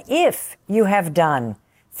 Even if you have done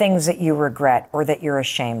things that you regret or that you're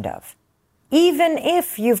ashamed of. Even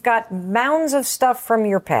if you've got mounds of stuff from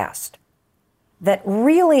your past that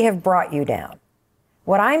really have brought you down.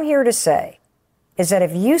 What I'm here to say is that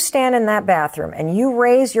if you stand in that bathroom and you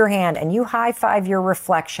raise your hand and you high-five your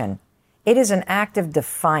reflection, it is an act of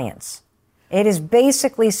defiance. It is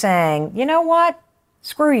basically saying, you know what?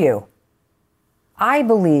 Screw you. I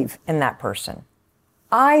believe in that person.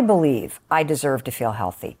 I believe I deserve to feel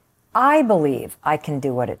healthy. I believe I can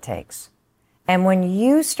do what it takes. And when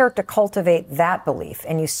you start to cultivate that belief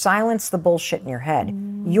and you silence the bullshit in your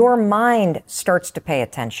head, your mind starts to pay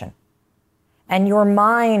attention. And your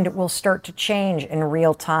mind will start to change in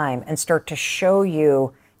real time and start to show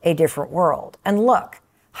you a different world. And look,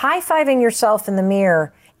 high-fiving yourself in the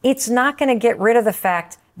mirror, it's not going to get rid of the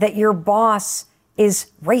fact that your boss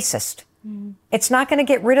is racist. It's not going to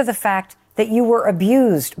get rid of the fact that you were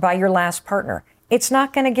abused by your last partner. It's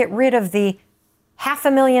not going to get rid of the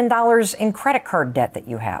 $500,000 in credit card debt that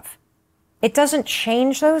you have. It doesn't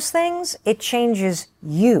change those things. It changes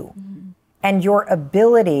you and your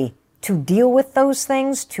ability to deal with those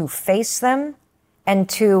things, to face them, and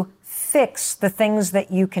to fix the things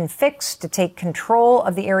that you can fix, to take control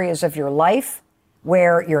of the areas of your life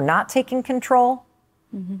where you're not taking control.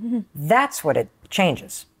 That's what it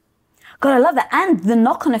changes. God, I love that. And the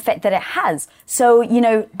knock-on effect that it has. So, you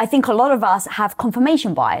know, I think a lot of us have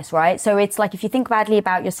confirmation bias, right? So it's like if you think badly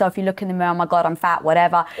about yourself, you look in the mirror, oh my God, I'm fat,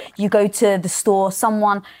 whatever. You go to the store,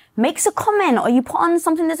 someone makes a comment or you put on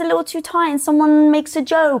something that's a little too tight and someone makes a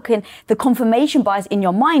joke and the confirmation bias in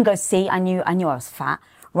your mind goes, see, I knew I was fat.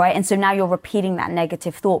 Right. And so now you're repeating that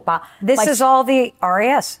negative thought. But this is all the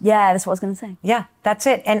RAS. Yeah, that's what I was going to say. Yeah, that's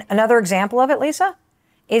it. And another example of it, Lisa,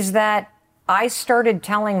 is that I started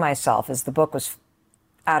telling myself as the book was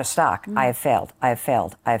out of stock, I have failed, I have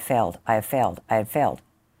failed, I have failed, I have failed, I have failed.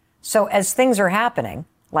 So as things are happening,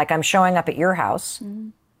 like I'm showing up at your house,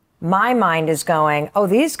 my mind is going, oh,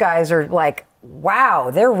 these guys are like,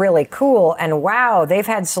 wow, they're really cool. And wow, they've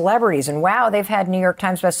had celebrities. And wow, they've had New York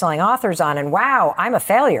Times bestselling authors on. And wow, I'm a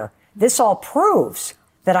failure. This all proves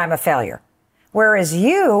that I'm a failure. Whereas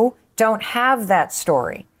you don't have that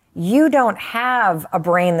story. You don't have a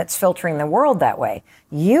brain that's filtering the world that way.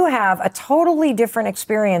 You have a totally different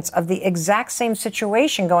experience of the exact same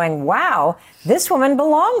situation going, wow, this woman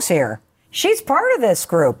belongs here. She's part of this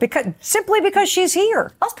group simply because she's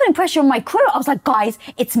here. I was putting pressure on my crew. I was like, guys,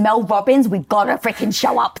 it's Mel Robbins. We gotta freaking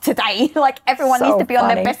show up today. Like everyone needs to be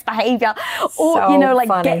on their best behavior. Or,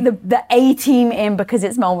 get the A team in because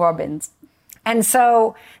it's Mel Robbins. And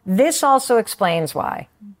so this also explains why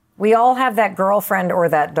we all have that girlfriend or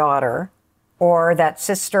that daughter or that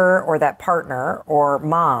sister or that partner or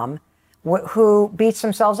mom who beats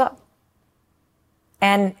themselves up.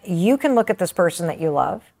 And you can look at this person that you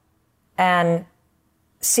love and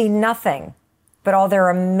see nothing but all their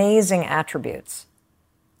amazing attributes.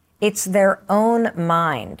 It's their own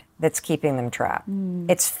mind that's keeping them trapped.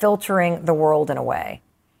 It's filtering the world in a way.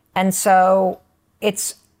 And so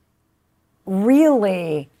it's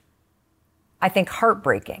really, I think,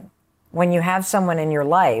 heartbreaking when you have someone in your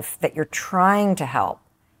life that you're trying to help,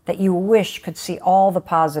 that you wish could see all the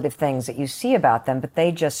positive things that you see about them, but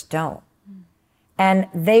they just don't. And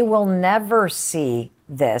they will never see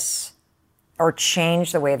this or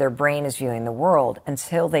change the way their brain is viewing the world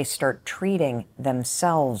until they start treating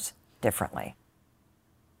themselves differently.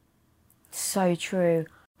 So true.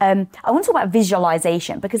 I want to talk about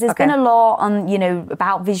visualization, because there's been a lot on,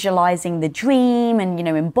 about visualizing the dream and,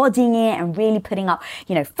 embodying it and really putting up,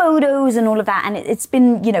 photos and all of that. And it's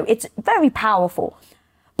been, it's very powerful.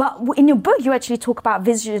 But in your book, you actually talk about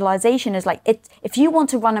visualization as like, if you want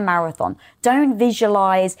to run a marathon, don't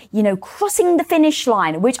visualize, crossing the finish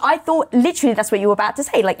line, which I thought literally that's what you were about to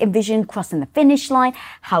say, like envision crossing the finish line,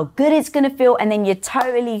 how good it's going to feel. And then you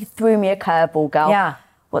totally threw me a curveball, girl. Yeah.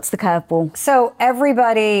 What's the curveball? So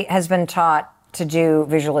everybody has been taught to do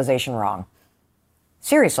visualization wrong.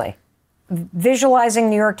 Seriously. Visualizing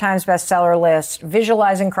New York Times bestseller list,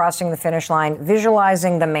 visualizing crossing the finish line,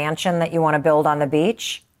 visualizing the mansion that you want to build on the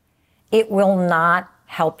beach, it will not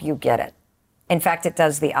help you get it. In fact, it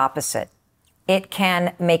does the opposite. It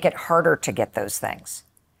can make it harder to get those things.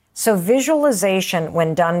 So visualization,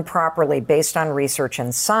 when done properly based on research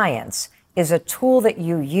and science, is a tool that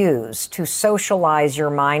you use to socialize your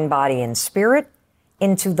mind, body, and spirit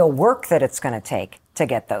into the work that it's going to take to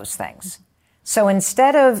get those things. So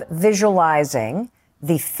instead of visualizing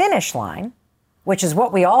the finish line, which is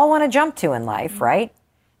what we all want to jump to in life, right?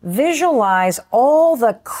 Visualize all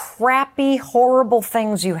the crappy, horrible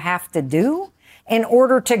things you have to do in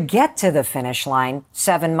order to get to the finish line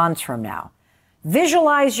 7 months from now.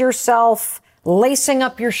 Visualize yourself lacing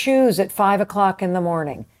up your shoes at 5 o'clock in the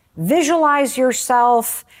morning. Visualize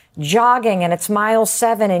yourself jogging and it's mile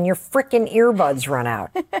 7 and your freaking earbuds run out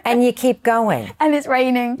and you keep going. And it's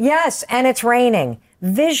raining. Yes, and it's raining.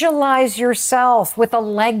 Visualize yourself with a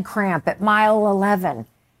leg cramp at mile 11.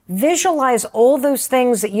 Visualize all those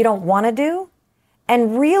things that you don't want to do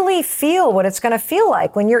and really feel what it's going to feel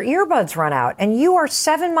like when your earbuds run out and you are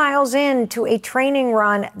 7 miles into a training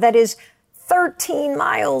run that is 13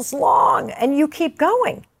 miles long and you keep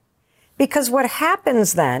going. Because what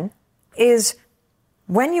happens then is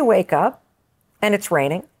when you wake up and it's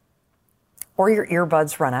raining or your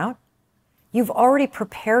earbuds run out, you've already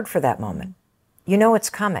prepared for that moment. You know it's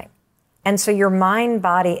coming. And so your mind,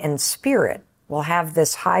 body, and spirit will have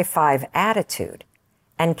this high five attitude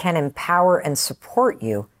and can empower and support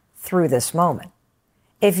you through this moment.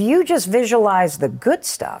 If you just visualize the good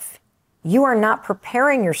stuff, you are not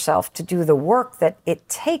preparing yourself to do the work that it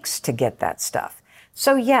takes to get that stuff.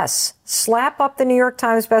 So yes, slap up the New York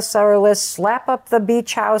Times bestseller list, slap up the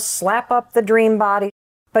beach house, slap up the dream body,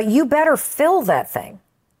 but you better fill that thing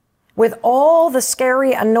with all the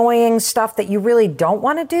scary, annoying stuff that you really don't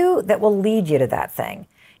want to do that will lead you to that thing.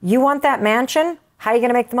 You want that mansion? How are you going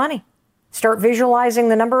to make the money? Start visualizing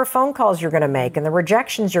the number of phone calls you're going to make and the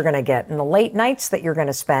rejections you're going to get and the late nights that you're going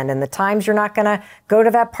to spend and the times you're not going to go to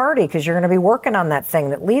that party because you're going to be working on that thing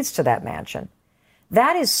that leads to that mansion.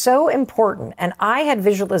 That is so important. And I had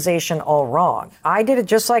visualization all wrong. I did it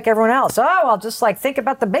just like everyone else. Oh, I'll just think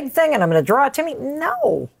about the big thing and I'm going to draw it to me.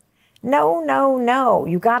 No.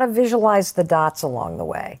 You got to visualize the dots along the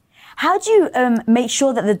way. How do you make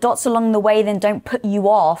sure that the dots along the way then don't put you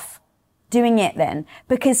off doing it then?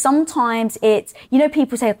 Because sometimes it's,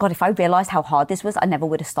 people say, God, if I realized how hard this was, I never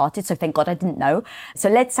would have started. So thank God I didn't know. So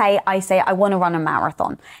let's say I want to run a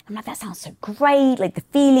marathon. I'm like, that sounds so great. Like the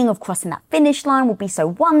feeling of crossing that finish line will be so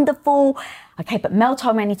wonderful. Okay, but Mel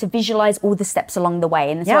told me I need to visualize all the steps along the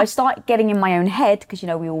way. And so I start getting in my own head, because,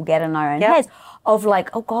 we all get in our own heads, of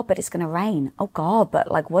like, oh God, but it's going to rain. Oh God,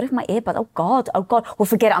 but like, what if my earbud? Oh God. Well,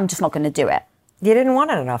 forget it. I'm just not going to do it. You didn't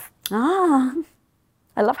want it enough.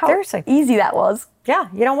 I love how Seriously. easy that was. Yeah,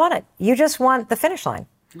 you don't want it. You just want the finish line.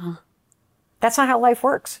 That's not how life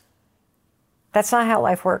works. That's not how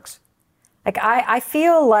life works. Like, I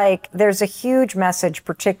feel like there's a huge message,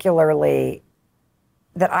 particularly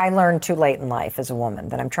that I learned too late in life as a woman,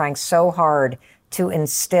 that I'm trying so hard to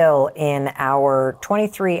instill in our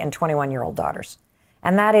 23 and 21-year-old daughters.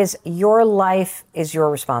 And that is, your life is your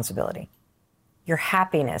responsibility. Your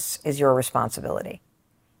happiness is your responsibility.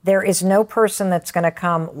 There is no person that's going to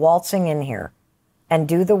come waltzing in here and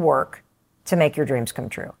do the work to make your dreams come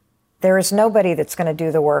true. There is nobody that's going to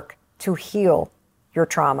do the work to heal your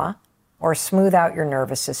trauma or smooth out your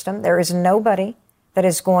nervous system. There is nobody that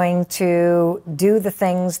is going to do the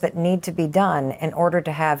things that need to be done in order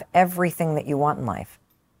to have everything that you want in life.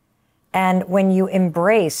 And when you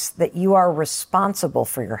embrace that you are responsible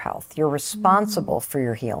for your health, you're responsible for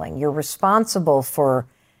your healing, you're responsible for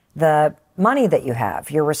the money that you have,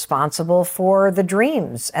 you're responsible for the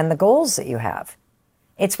dreams and the goals that you have.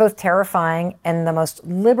 It's both terrifying and the most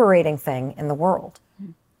liberating thing in the world.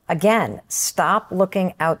 Again, stop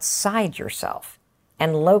looking outside yourself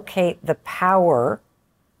and locate the power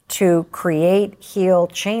to create, heal,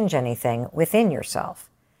 change anything within yourself.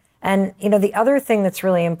 And, the other thing that's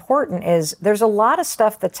really important is there's a lot of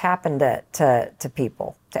stuff that's happened to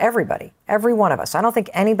people, to everybody, every one of us. I don't think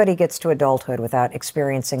anybody gets to adulthood without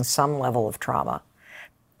experiencing some level of trauma.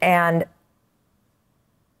 And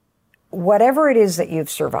whatever it is that you've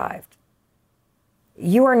survived,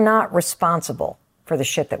 you are not responsible for the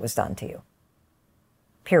shit that was done to you.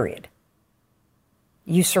 Period.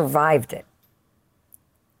 You survived it,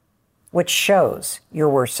 which shows you're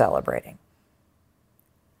worth celebrating.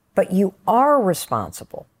 But you are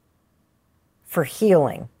responsible for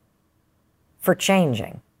healing, for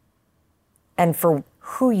changing, and for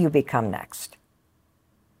who you become next.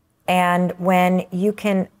 And when you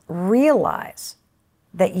can realize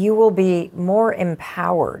that you will be more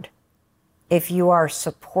empowered if you are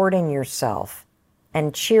supporting yourself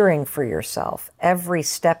and cheering for yourself every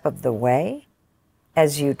step of the way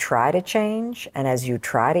as you try to change and as you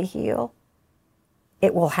try to heal,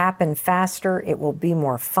 it will happen faster, it will be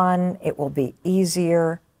more fun, it will be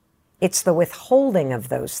easier. It's the withholding of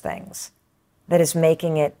those things that is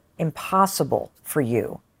making it impossible for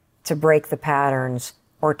you to break the patterns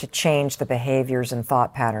or to change the behaviors and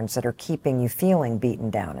thought patterns that are keeping you feeling beaten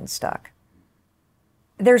down and stuck.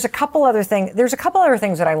 There's a couple other things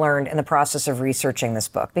that I learned in the process of researching this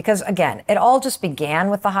book, because again, it all just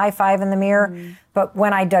began with the high five in the mirror. But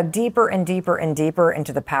when I dug deeper and deeper and deeper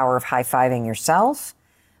into the power of high-fiving yourself,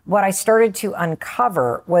 what I started to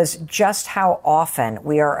uncover was just how often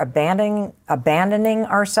we are abandoning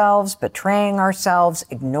ourselves, betraying ourselves,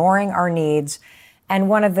 ignoring our needs. And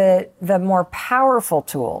one of the more powerful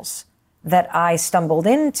tools that I stumbled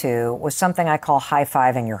into was something I call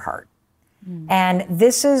high-fiving your heart. And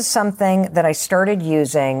this is something that I started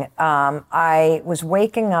using. I was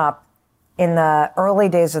waking up in the early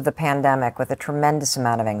days of the pandemic with a tremendous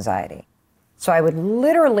amount of anxiety. So I would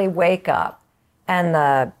literally wake up and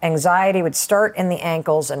the anxiety would start in the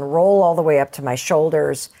ankles and roll all the way up to my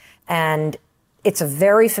shoulders. And it's a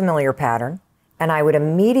very familiar pattern. And I would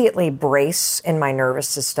immediately brace in my nervous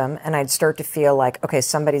system and I'd start to feel like, okay,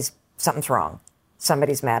 something's wrong.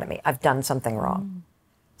 Somebody's mad at me. I've done something wrong.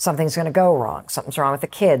 Something's going to go wrong. Something's wrong with the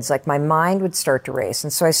kids. Like my mind would start to race.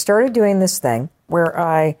 And so I started doing this thing where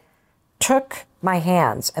I took my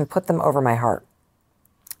hands and put them over my heart.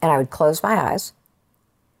 And I would close my eyes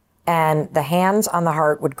and the hands on the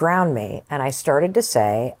heart would ground me. And I started to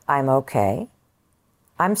say, I'm okay.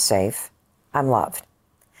 I'm safe. I'm loved.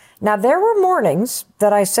 Now there were mornings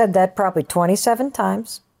that I said that probably 27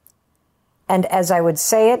 times. And as I would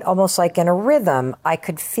say it, almost like in a rhythm, I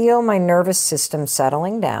could feel my nervous system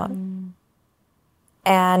settling down.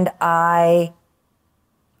 And I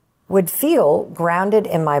would feel grounded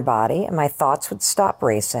in my body and my thoughts would stop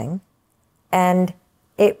racing. And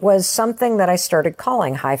it was something that I started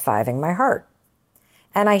calling high-fiving my heart.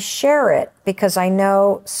 And I share it because I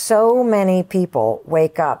know so many people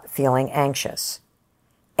wake up feeling anxious.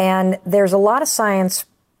 And there's a lot of science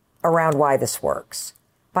around why this works.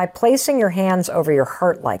 By placing your hands over your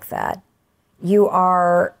heart like that, you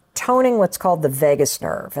are toning what's called the vagus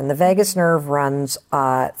nerve. And the vagus nerve runs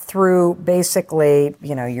through basically,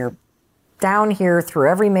 you're down here through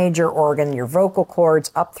every major organ, your vocal cords,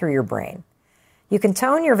 up through your brain. You can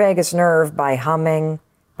tone your vagus nerve by humming,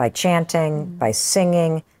 by chanting, by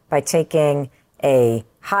singing, by taking a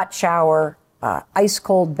hot shower, ice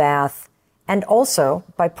cold bath, and also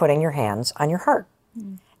by putting your hands on your heart.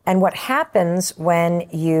 And what happens when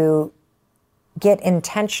you get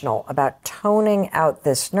intentional about toning out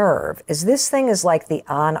this nerve is this thing is like the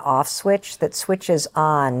on-off switch that switches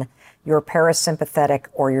on your parasympathetic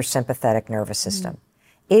or your sympathetic nervous system.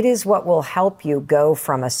 It is what will help you go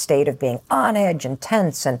from a state of being on edge and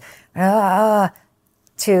tense and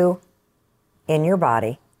to in your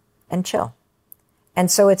body and chill. And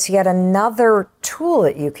so it's yet another tool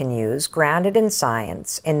that you can use, grounded in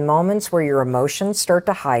science, in moments where your emotions start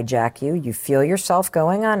to hijack you, you feel yourself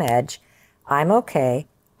going on edge. I'm okay,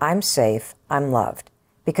 I'm safe, I'm loved.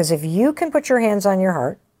 Because if you can put your hands on your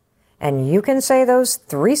heart and you can say those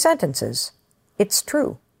 3 sentences, it's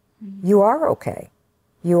true. You are okay,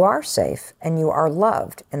 you are safe, and you are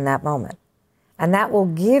loved in that moment. And that will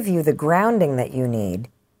give you the grounding that you need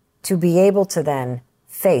to be able to then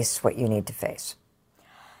face what you need to face.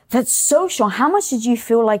 That's so strong. How much did you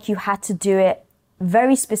feel like you had to do it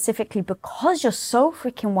very specifically because you're so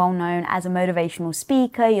freaking well known as a motivational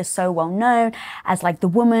speaker? You're so well known as like the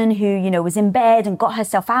woman who, was in bed and got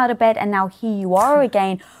herself out of bed and now here you are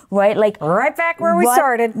again, right? Like right back where we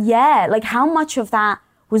started. Yeah. Like how much of that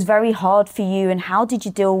was very hard for you and how did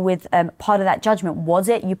you deal with part of that judgment? Was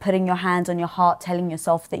it you putting your hands on your heart, telling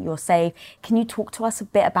yourself that you're safe? Can you talk to us a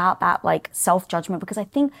bit about that, like self-judgment? Because I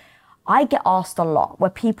think I get asked a lot where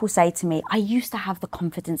people say to me, I used to have the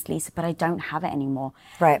confidence, Lisa, but I don't have it anymore.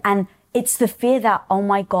 Right. And it's the fear that, oh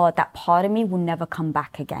my God, that part of me will never come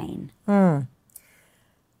back again.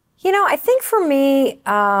 You know, I think for me,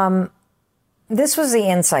 this was the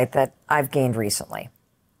insight that I've gained recently.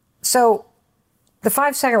 So the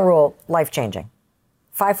 5-second rule, life-changing.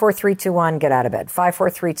 5, 4, 3, 2, 1, get out of bed. 5, 4,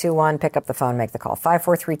 3, 2, 1, pick up the phone, make the call. 5,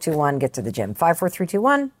 4, 3, 2, 1, get to the gym. 5, 4, 3, 2,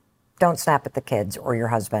 1, don't snap at the kids or your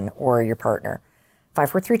husband or your partner.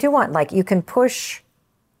 5, 4, 3, 2, 1. Like, you can push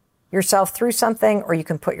yourself through something or you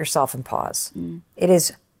can put yourself in pause. It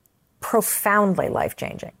is profoundly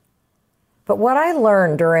life-changing. But what I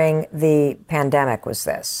learned during the pandemic was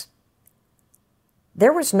this.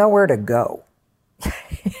 There was nowhere to go.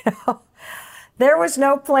 You know? There was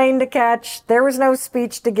no plane to catch. There was no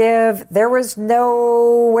speech to give. There was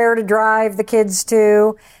nowhere to drive the kids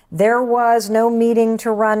to. There was no meeting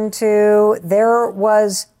to run to. There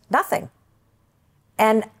was nothing.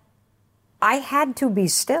 And I had to be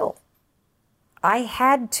still. I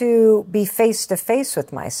had to be face to face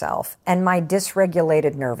with myself and my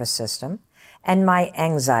dysregulated nervous system and my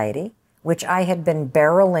anxiety, which I had been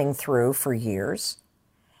barreling through for years.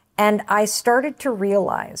 And I started to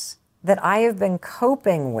realize that I have been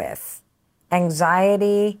coping with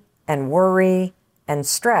anxiety and worry and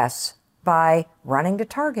stress by running to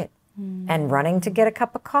Target and running to get a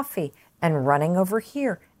cup of coffee and running over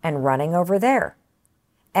here and running over there.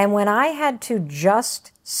 And when I had to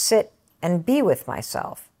just sit and be with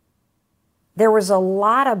myself, there was a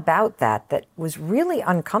lot about that that was really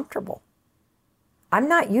uncomfortable. I'm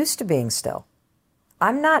not used to being still.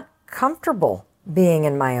 I'm not comfortable being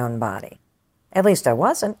in my own body. At least I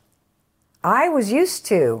wasn't. I was used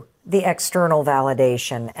to the external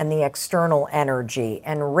validation and the external energy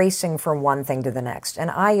and racing from one thing to the next. And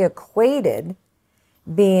I equated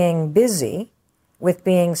being busy with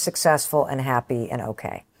being successful and happy and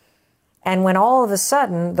okay. And when all of a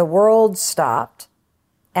sudden the world stopped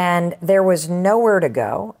and there was nowhere to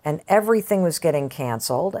go and everything was getting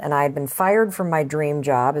canceled and I had been fired from my dream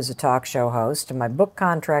job as a talk show host and my book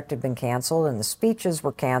contract had been canceled and the speeches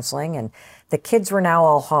were canceling and the kids were now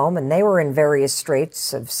all home and they were in various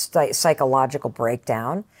straits of psychological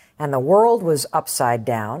breakdown and the world was upside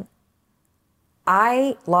down,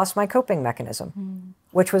 I lost my coping mechanism,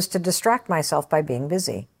 which was to distract myself by being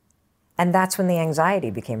busy. And that's when the anxiety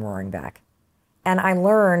became roaring back. And I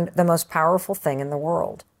learned the most powerful thing in the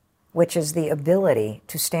world, which is the ability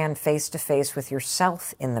to stand face to face with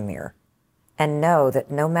yourself in the mirror and know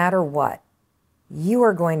that no matter what, you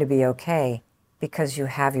are going to be okay because you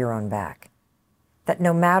have your own back. That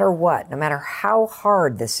no matter what, no matter how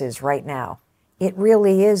hard this is right now, it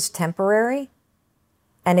really is temporary.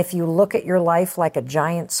 And if you look at your life like a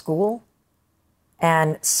giant school,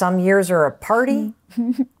 and some years are a party,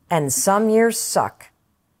 and some years suck.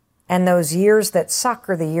 And those years that suck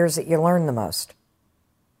are the years that you learn the most.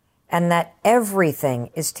 And that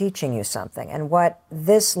everything is teaching you something. And what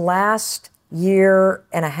this last year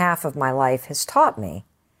and a half of my life has taught me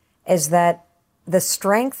is that the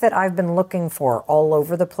strength that I've been looking for all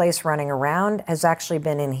over the place running around has actually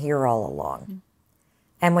been in here all along.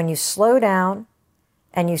 And when you slow down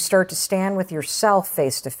and you start to stand with yourself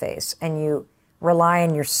face to face and you rely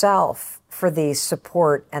on yourself for the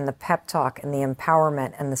support and the pep talk and the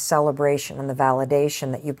empowerment and the celebration and the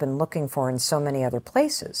validation that you've been looking for in so many other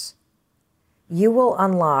places, you will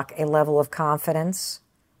unlock a level of confidence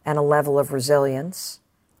and a level of resilience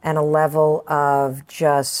and a level of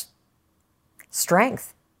just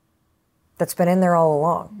strength that's been in there all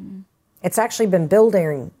along. It's actually been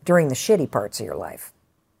building during the shitty parts of your life.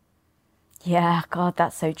 Yeah, God,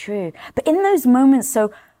 that's so true. But in those moments,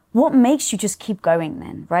 so what makes you just keep going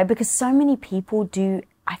then, right? Because so many people do,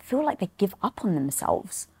 I feel like they give up on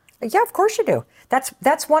themselves. Yeah, of course you do.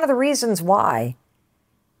 That's one of the reasons why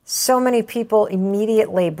so many people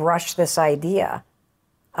immediately brush this idea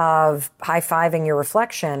of high-fiving your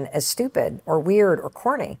reflection as stupid or weird or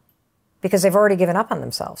corny because they've already given up on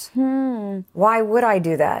themselves. Why would I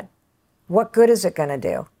do that? What good is it going to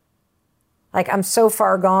do? Like, I'm so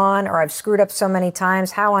far gone or I've screwed up so many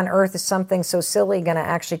times. How on earth is something so silly going to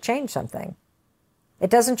actually change something? It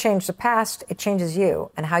doesn't change the past. It changes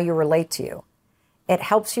you and how you relate to you. It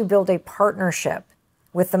helps you build a partnership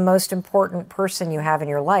with the most important person you have in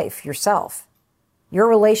your life, yourself. Your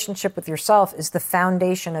relationship with yourself is the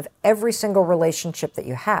foundation of every single relationship that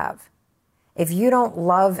you have. If you don't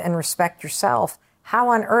love and respect yourself, how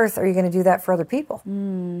on earth are you going to do that for other people?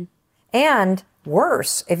 And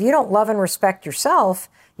worse, if you don't love and respect yourself,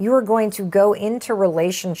 you are going to go into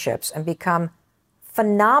relationships and become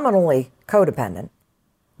phenomenally codependent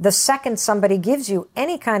the second somebody gives you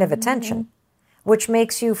any kind of attention, which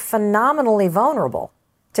makes you phenomenally vulnerable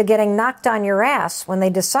to getting knocked on your ass when they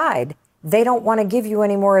decide they don't want to give you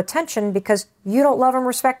any more attention because you don't love and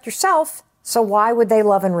respect yourself. So why would they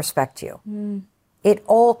love and respect you? It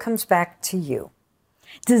all comes back to you.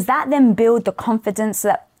 Does that then build the confidence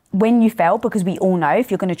that when you fail, because we all know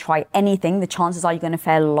if you're going to try anything, the chances are you're going to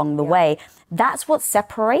fail along the way. That's what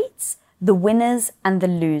separates the winners and the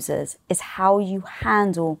losers, is how you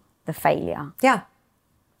handle the failure. Yeah.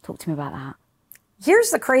 Talk to me about that.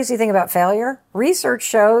 Here's the crazy thing about failure. Research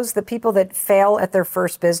shows that people that fail at their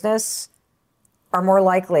first business are more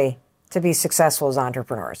likely to be successful as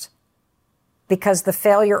entrepreneurs, because the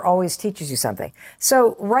failure always teaches you something.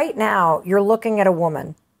 So right now, you're looking at a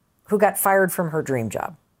woman who got fired from her dream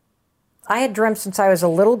job. I had dreamt since I was a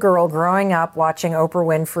little girl growing up watching Oprah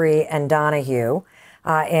Winfrey and Donahue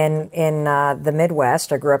in the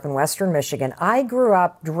Midwest. I grew up in Western Michigan. I grew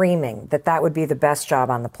up dreaming that that would be the best job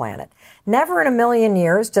on the planet. Never in a million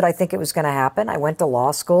years did I think it was going to happen. I went to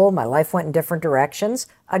law school. My life went in different directions.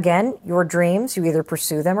 Again, your dreams, you either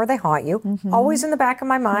pursue them or they haunt you. Always in the back of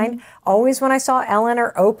my mind. Always when I saw Ellen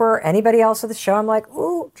or Oprah or anybody else at the show, I'm like,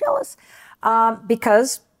 ooh, jealous.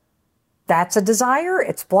 Because that's a desire.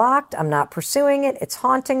 It's blocked. I'm not pursuing it. It's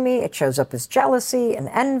haunting me. It shows up as jealousy and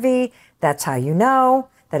envy. That's how you know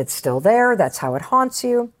that it's still there. That's how it haunts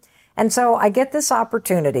you. And so I get this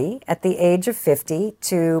opportunity at the age of 50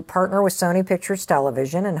 to partner with Sony Pictures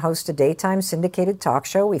Television and host a daytime syndicated talk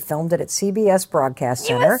show. We filmed it at CBS Broadcast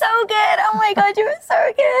Center. You were so good. Oh my God, you were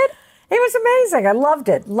so good. It was amazing. I loved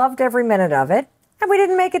it. Loved every minute of it. And we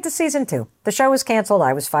didn't make it to season 2. The show was canceled.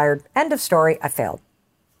 I was fired. End of story. I failed.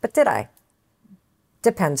 But did I?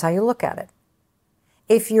 Depends how you look at it.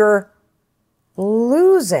 If you're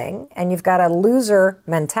losing and you've got a loser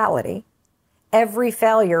mentality, every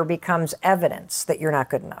failure becomes evidence that you're not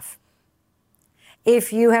good enough.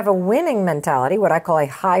 If you have a winning mentality, what I call a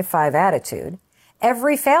high five attitude,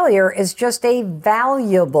 every failure is just a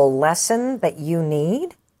valuable lesson that you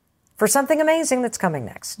need for something amazing that's coming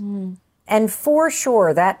next. And for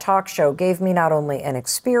sure, that talk show gave me not only an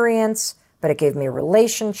experience, but it gave me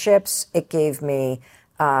relationships. It gave me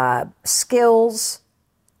skills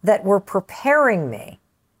that were preparing me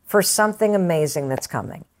for something amazing that's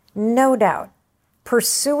coming. No doubt.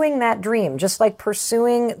 Pursuing that dream, just like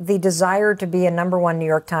pursuing the desire to be a #1 New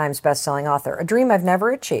York Times bestselling author, a dream I've never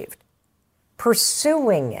achieved.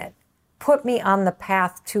 Pursuing it put me on the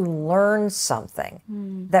path to learn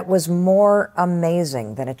something that was more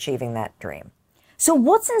amazing than achieving that dream. So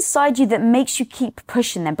what's inside you that makes you keep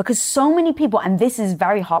pushing them? Because so many people, and this is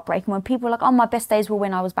very heartbreaking, when people are like, oh, my best days were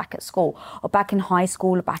when I was back at school or back in high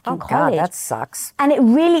school or back in college. God, that sucks. And it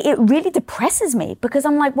really depresses me, because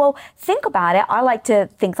I'm like, well, think about it. I like to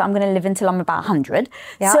think that I'm going to live until I'm about 100.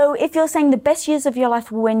 Yeah. So if you're saying the best years of your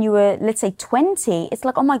life were when you were, let's say 20, it's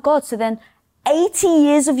like, oh my God. So then 80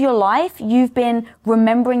 years of your life, you've been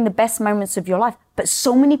remembering the best moments of your life. But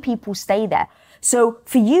so many people stay there. So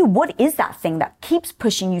for you, what is that thing that keeps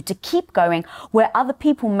pushing you to keep going, where other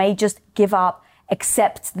people may just give up,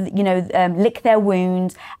 accept, lick their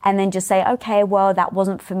wounds, and then just say, okay, well, that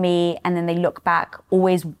wasn't for me. And then they look back,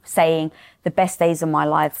 always saying the best days of my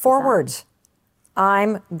life. 4 words.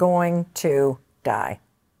 I'm going to die.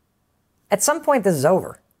 At some point, this is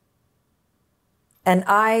over. And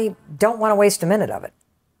I don't want to waste a minute of it.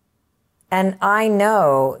 And I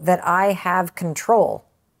know that I have control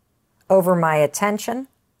over my attention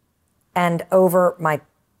and over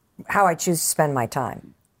how I choose to spend my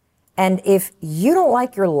time. And if you don't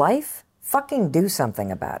like your life, fucking do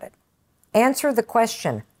something about it. Answer the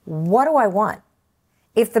question, what do I want?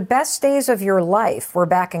 If the best days of your life were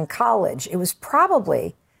back in college, it was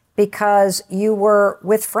probably because you were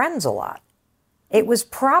with friends a lot. It was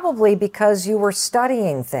probably because you were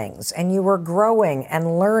studying things and you were growing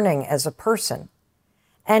and learning as a person.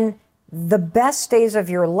 And the best days of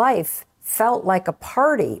your life felt like a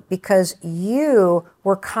party because you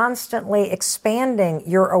were constantly expanding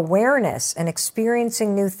your awareness and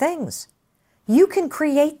experiencing new things. You can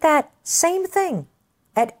create that same thing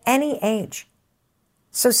at any age.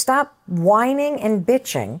 So stop whining and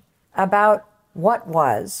bitching about what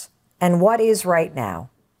was and what is right now,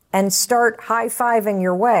 and start high-fiving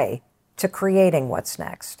your way to creating what's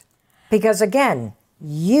next. Because again,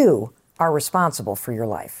 you are responsible for your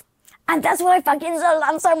life. And that's what I fucking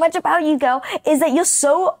love so much about you, girl, is that you're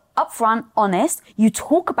so upfront, honest. You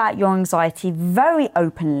talk about your anxiety very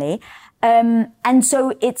openly. And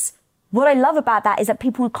so what I love about that is that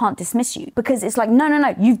people can't dismiss you, because it's like,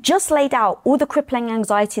 no. You've just laid out all the crippling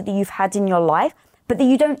anxiety that you've had in your life, but that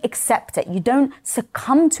you don't accept it. You don't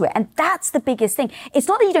succumb to it. And that's the biggest thing. It's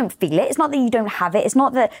not that you don't feel it. It's not that you don't have it. It's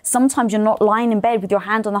not that sometimes you're not lying in bed with your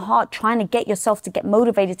hand on the heart trying to get yourself to get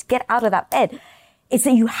motivated to get out of that bed. It's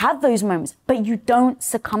that you have those moments, but you don't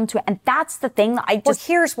succumb to it. And that's the thing that I just... Well,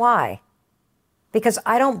 here's why. Because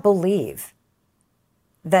I don't believe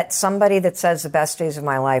that somebody that says the best days of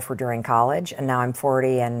my life were during college and now I'm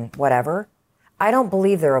 40 and whatever, I don't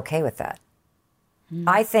believe they're okay with that.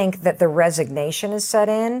 I think that the resignation is set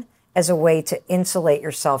in as a way to insulate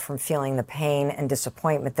yourself from feeling the pain and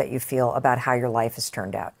disappointment that you feel about how your life has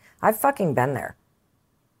turned out. I've fucking been there.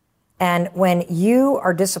 And when you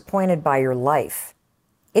are disappointed by your life,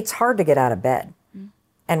 it's hard to get out of bed.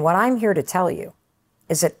 And what I'm here to tell you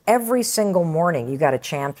is that every single morning you got a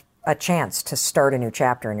chance to start a new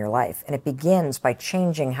chapter in your life. And it begins by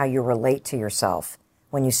changing how you relate to yourself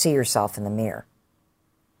when you see yourself in the mirror.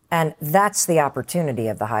 And that's the opportunity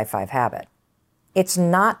of the high five habit. It's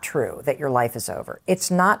not true that your life is over.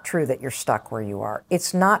 It's not true that you're stuck where you are.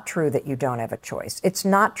 It's not true that you don't have a choice. It's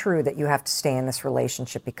not true that you have to stay in this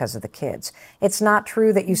relationship because of the kids. It's not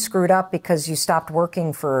true that you screwed up because you stopped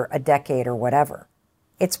working for a decade or whatever.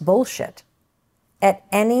 It's bullshit. At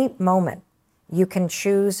any moment, you can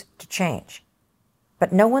choose to change.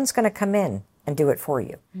 But no one's going to come in and do it for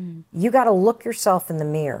you. You got to look yourself in the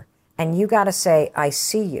mirror and you got to say, I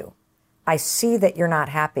see you. I see that you're not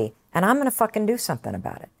happy. And I'm going to fucking do something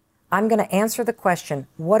about it. I'm going to answer the question,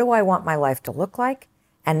 what do I want my life to look like?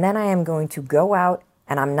 And then I am going to go out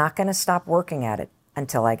and I'm not going to stop working at it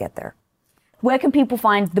until I get there. Where can people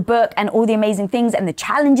find the book and all the amazing things and the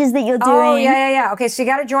challenges that you're doing? Oh, yeah. Okay, so you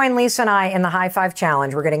got to join Lisa and I in the High Five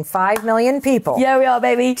Challenge. We're getting 5 million people. Yeah, we are,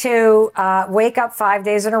 baby. To wake up 5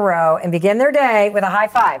 days in a row and begin their day with a high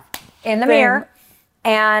five in the mirror.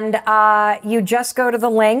 And you just go to the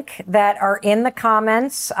link that are in the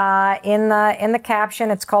comments, in the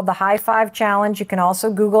caption. It's called the High Five Challenge. You can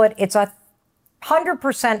also Google it. It's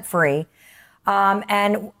 100% free.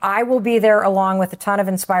 And I will be there along with a ton of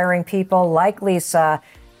inspiring people like Lisa,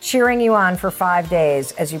 cheering you on for 5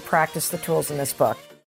 days as you practice the tools in this book.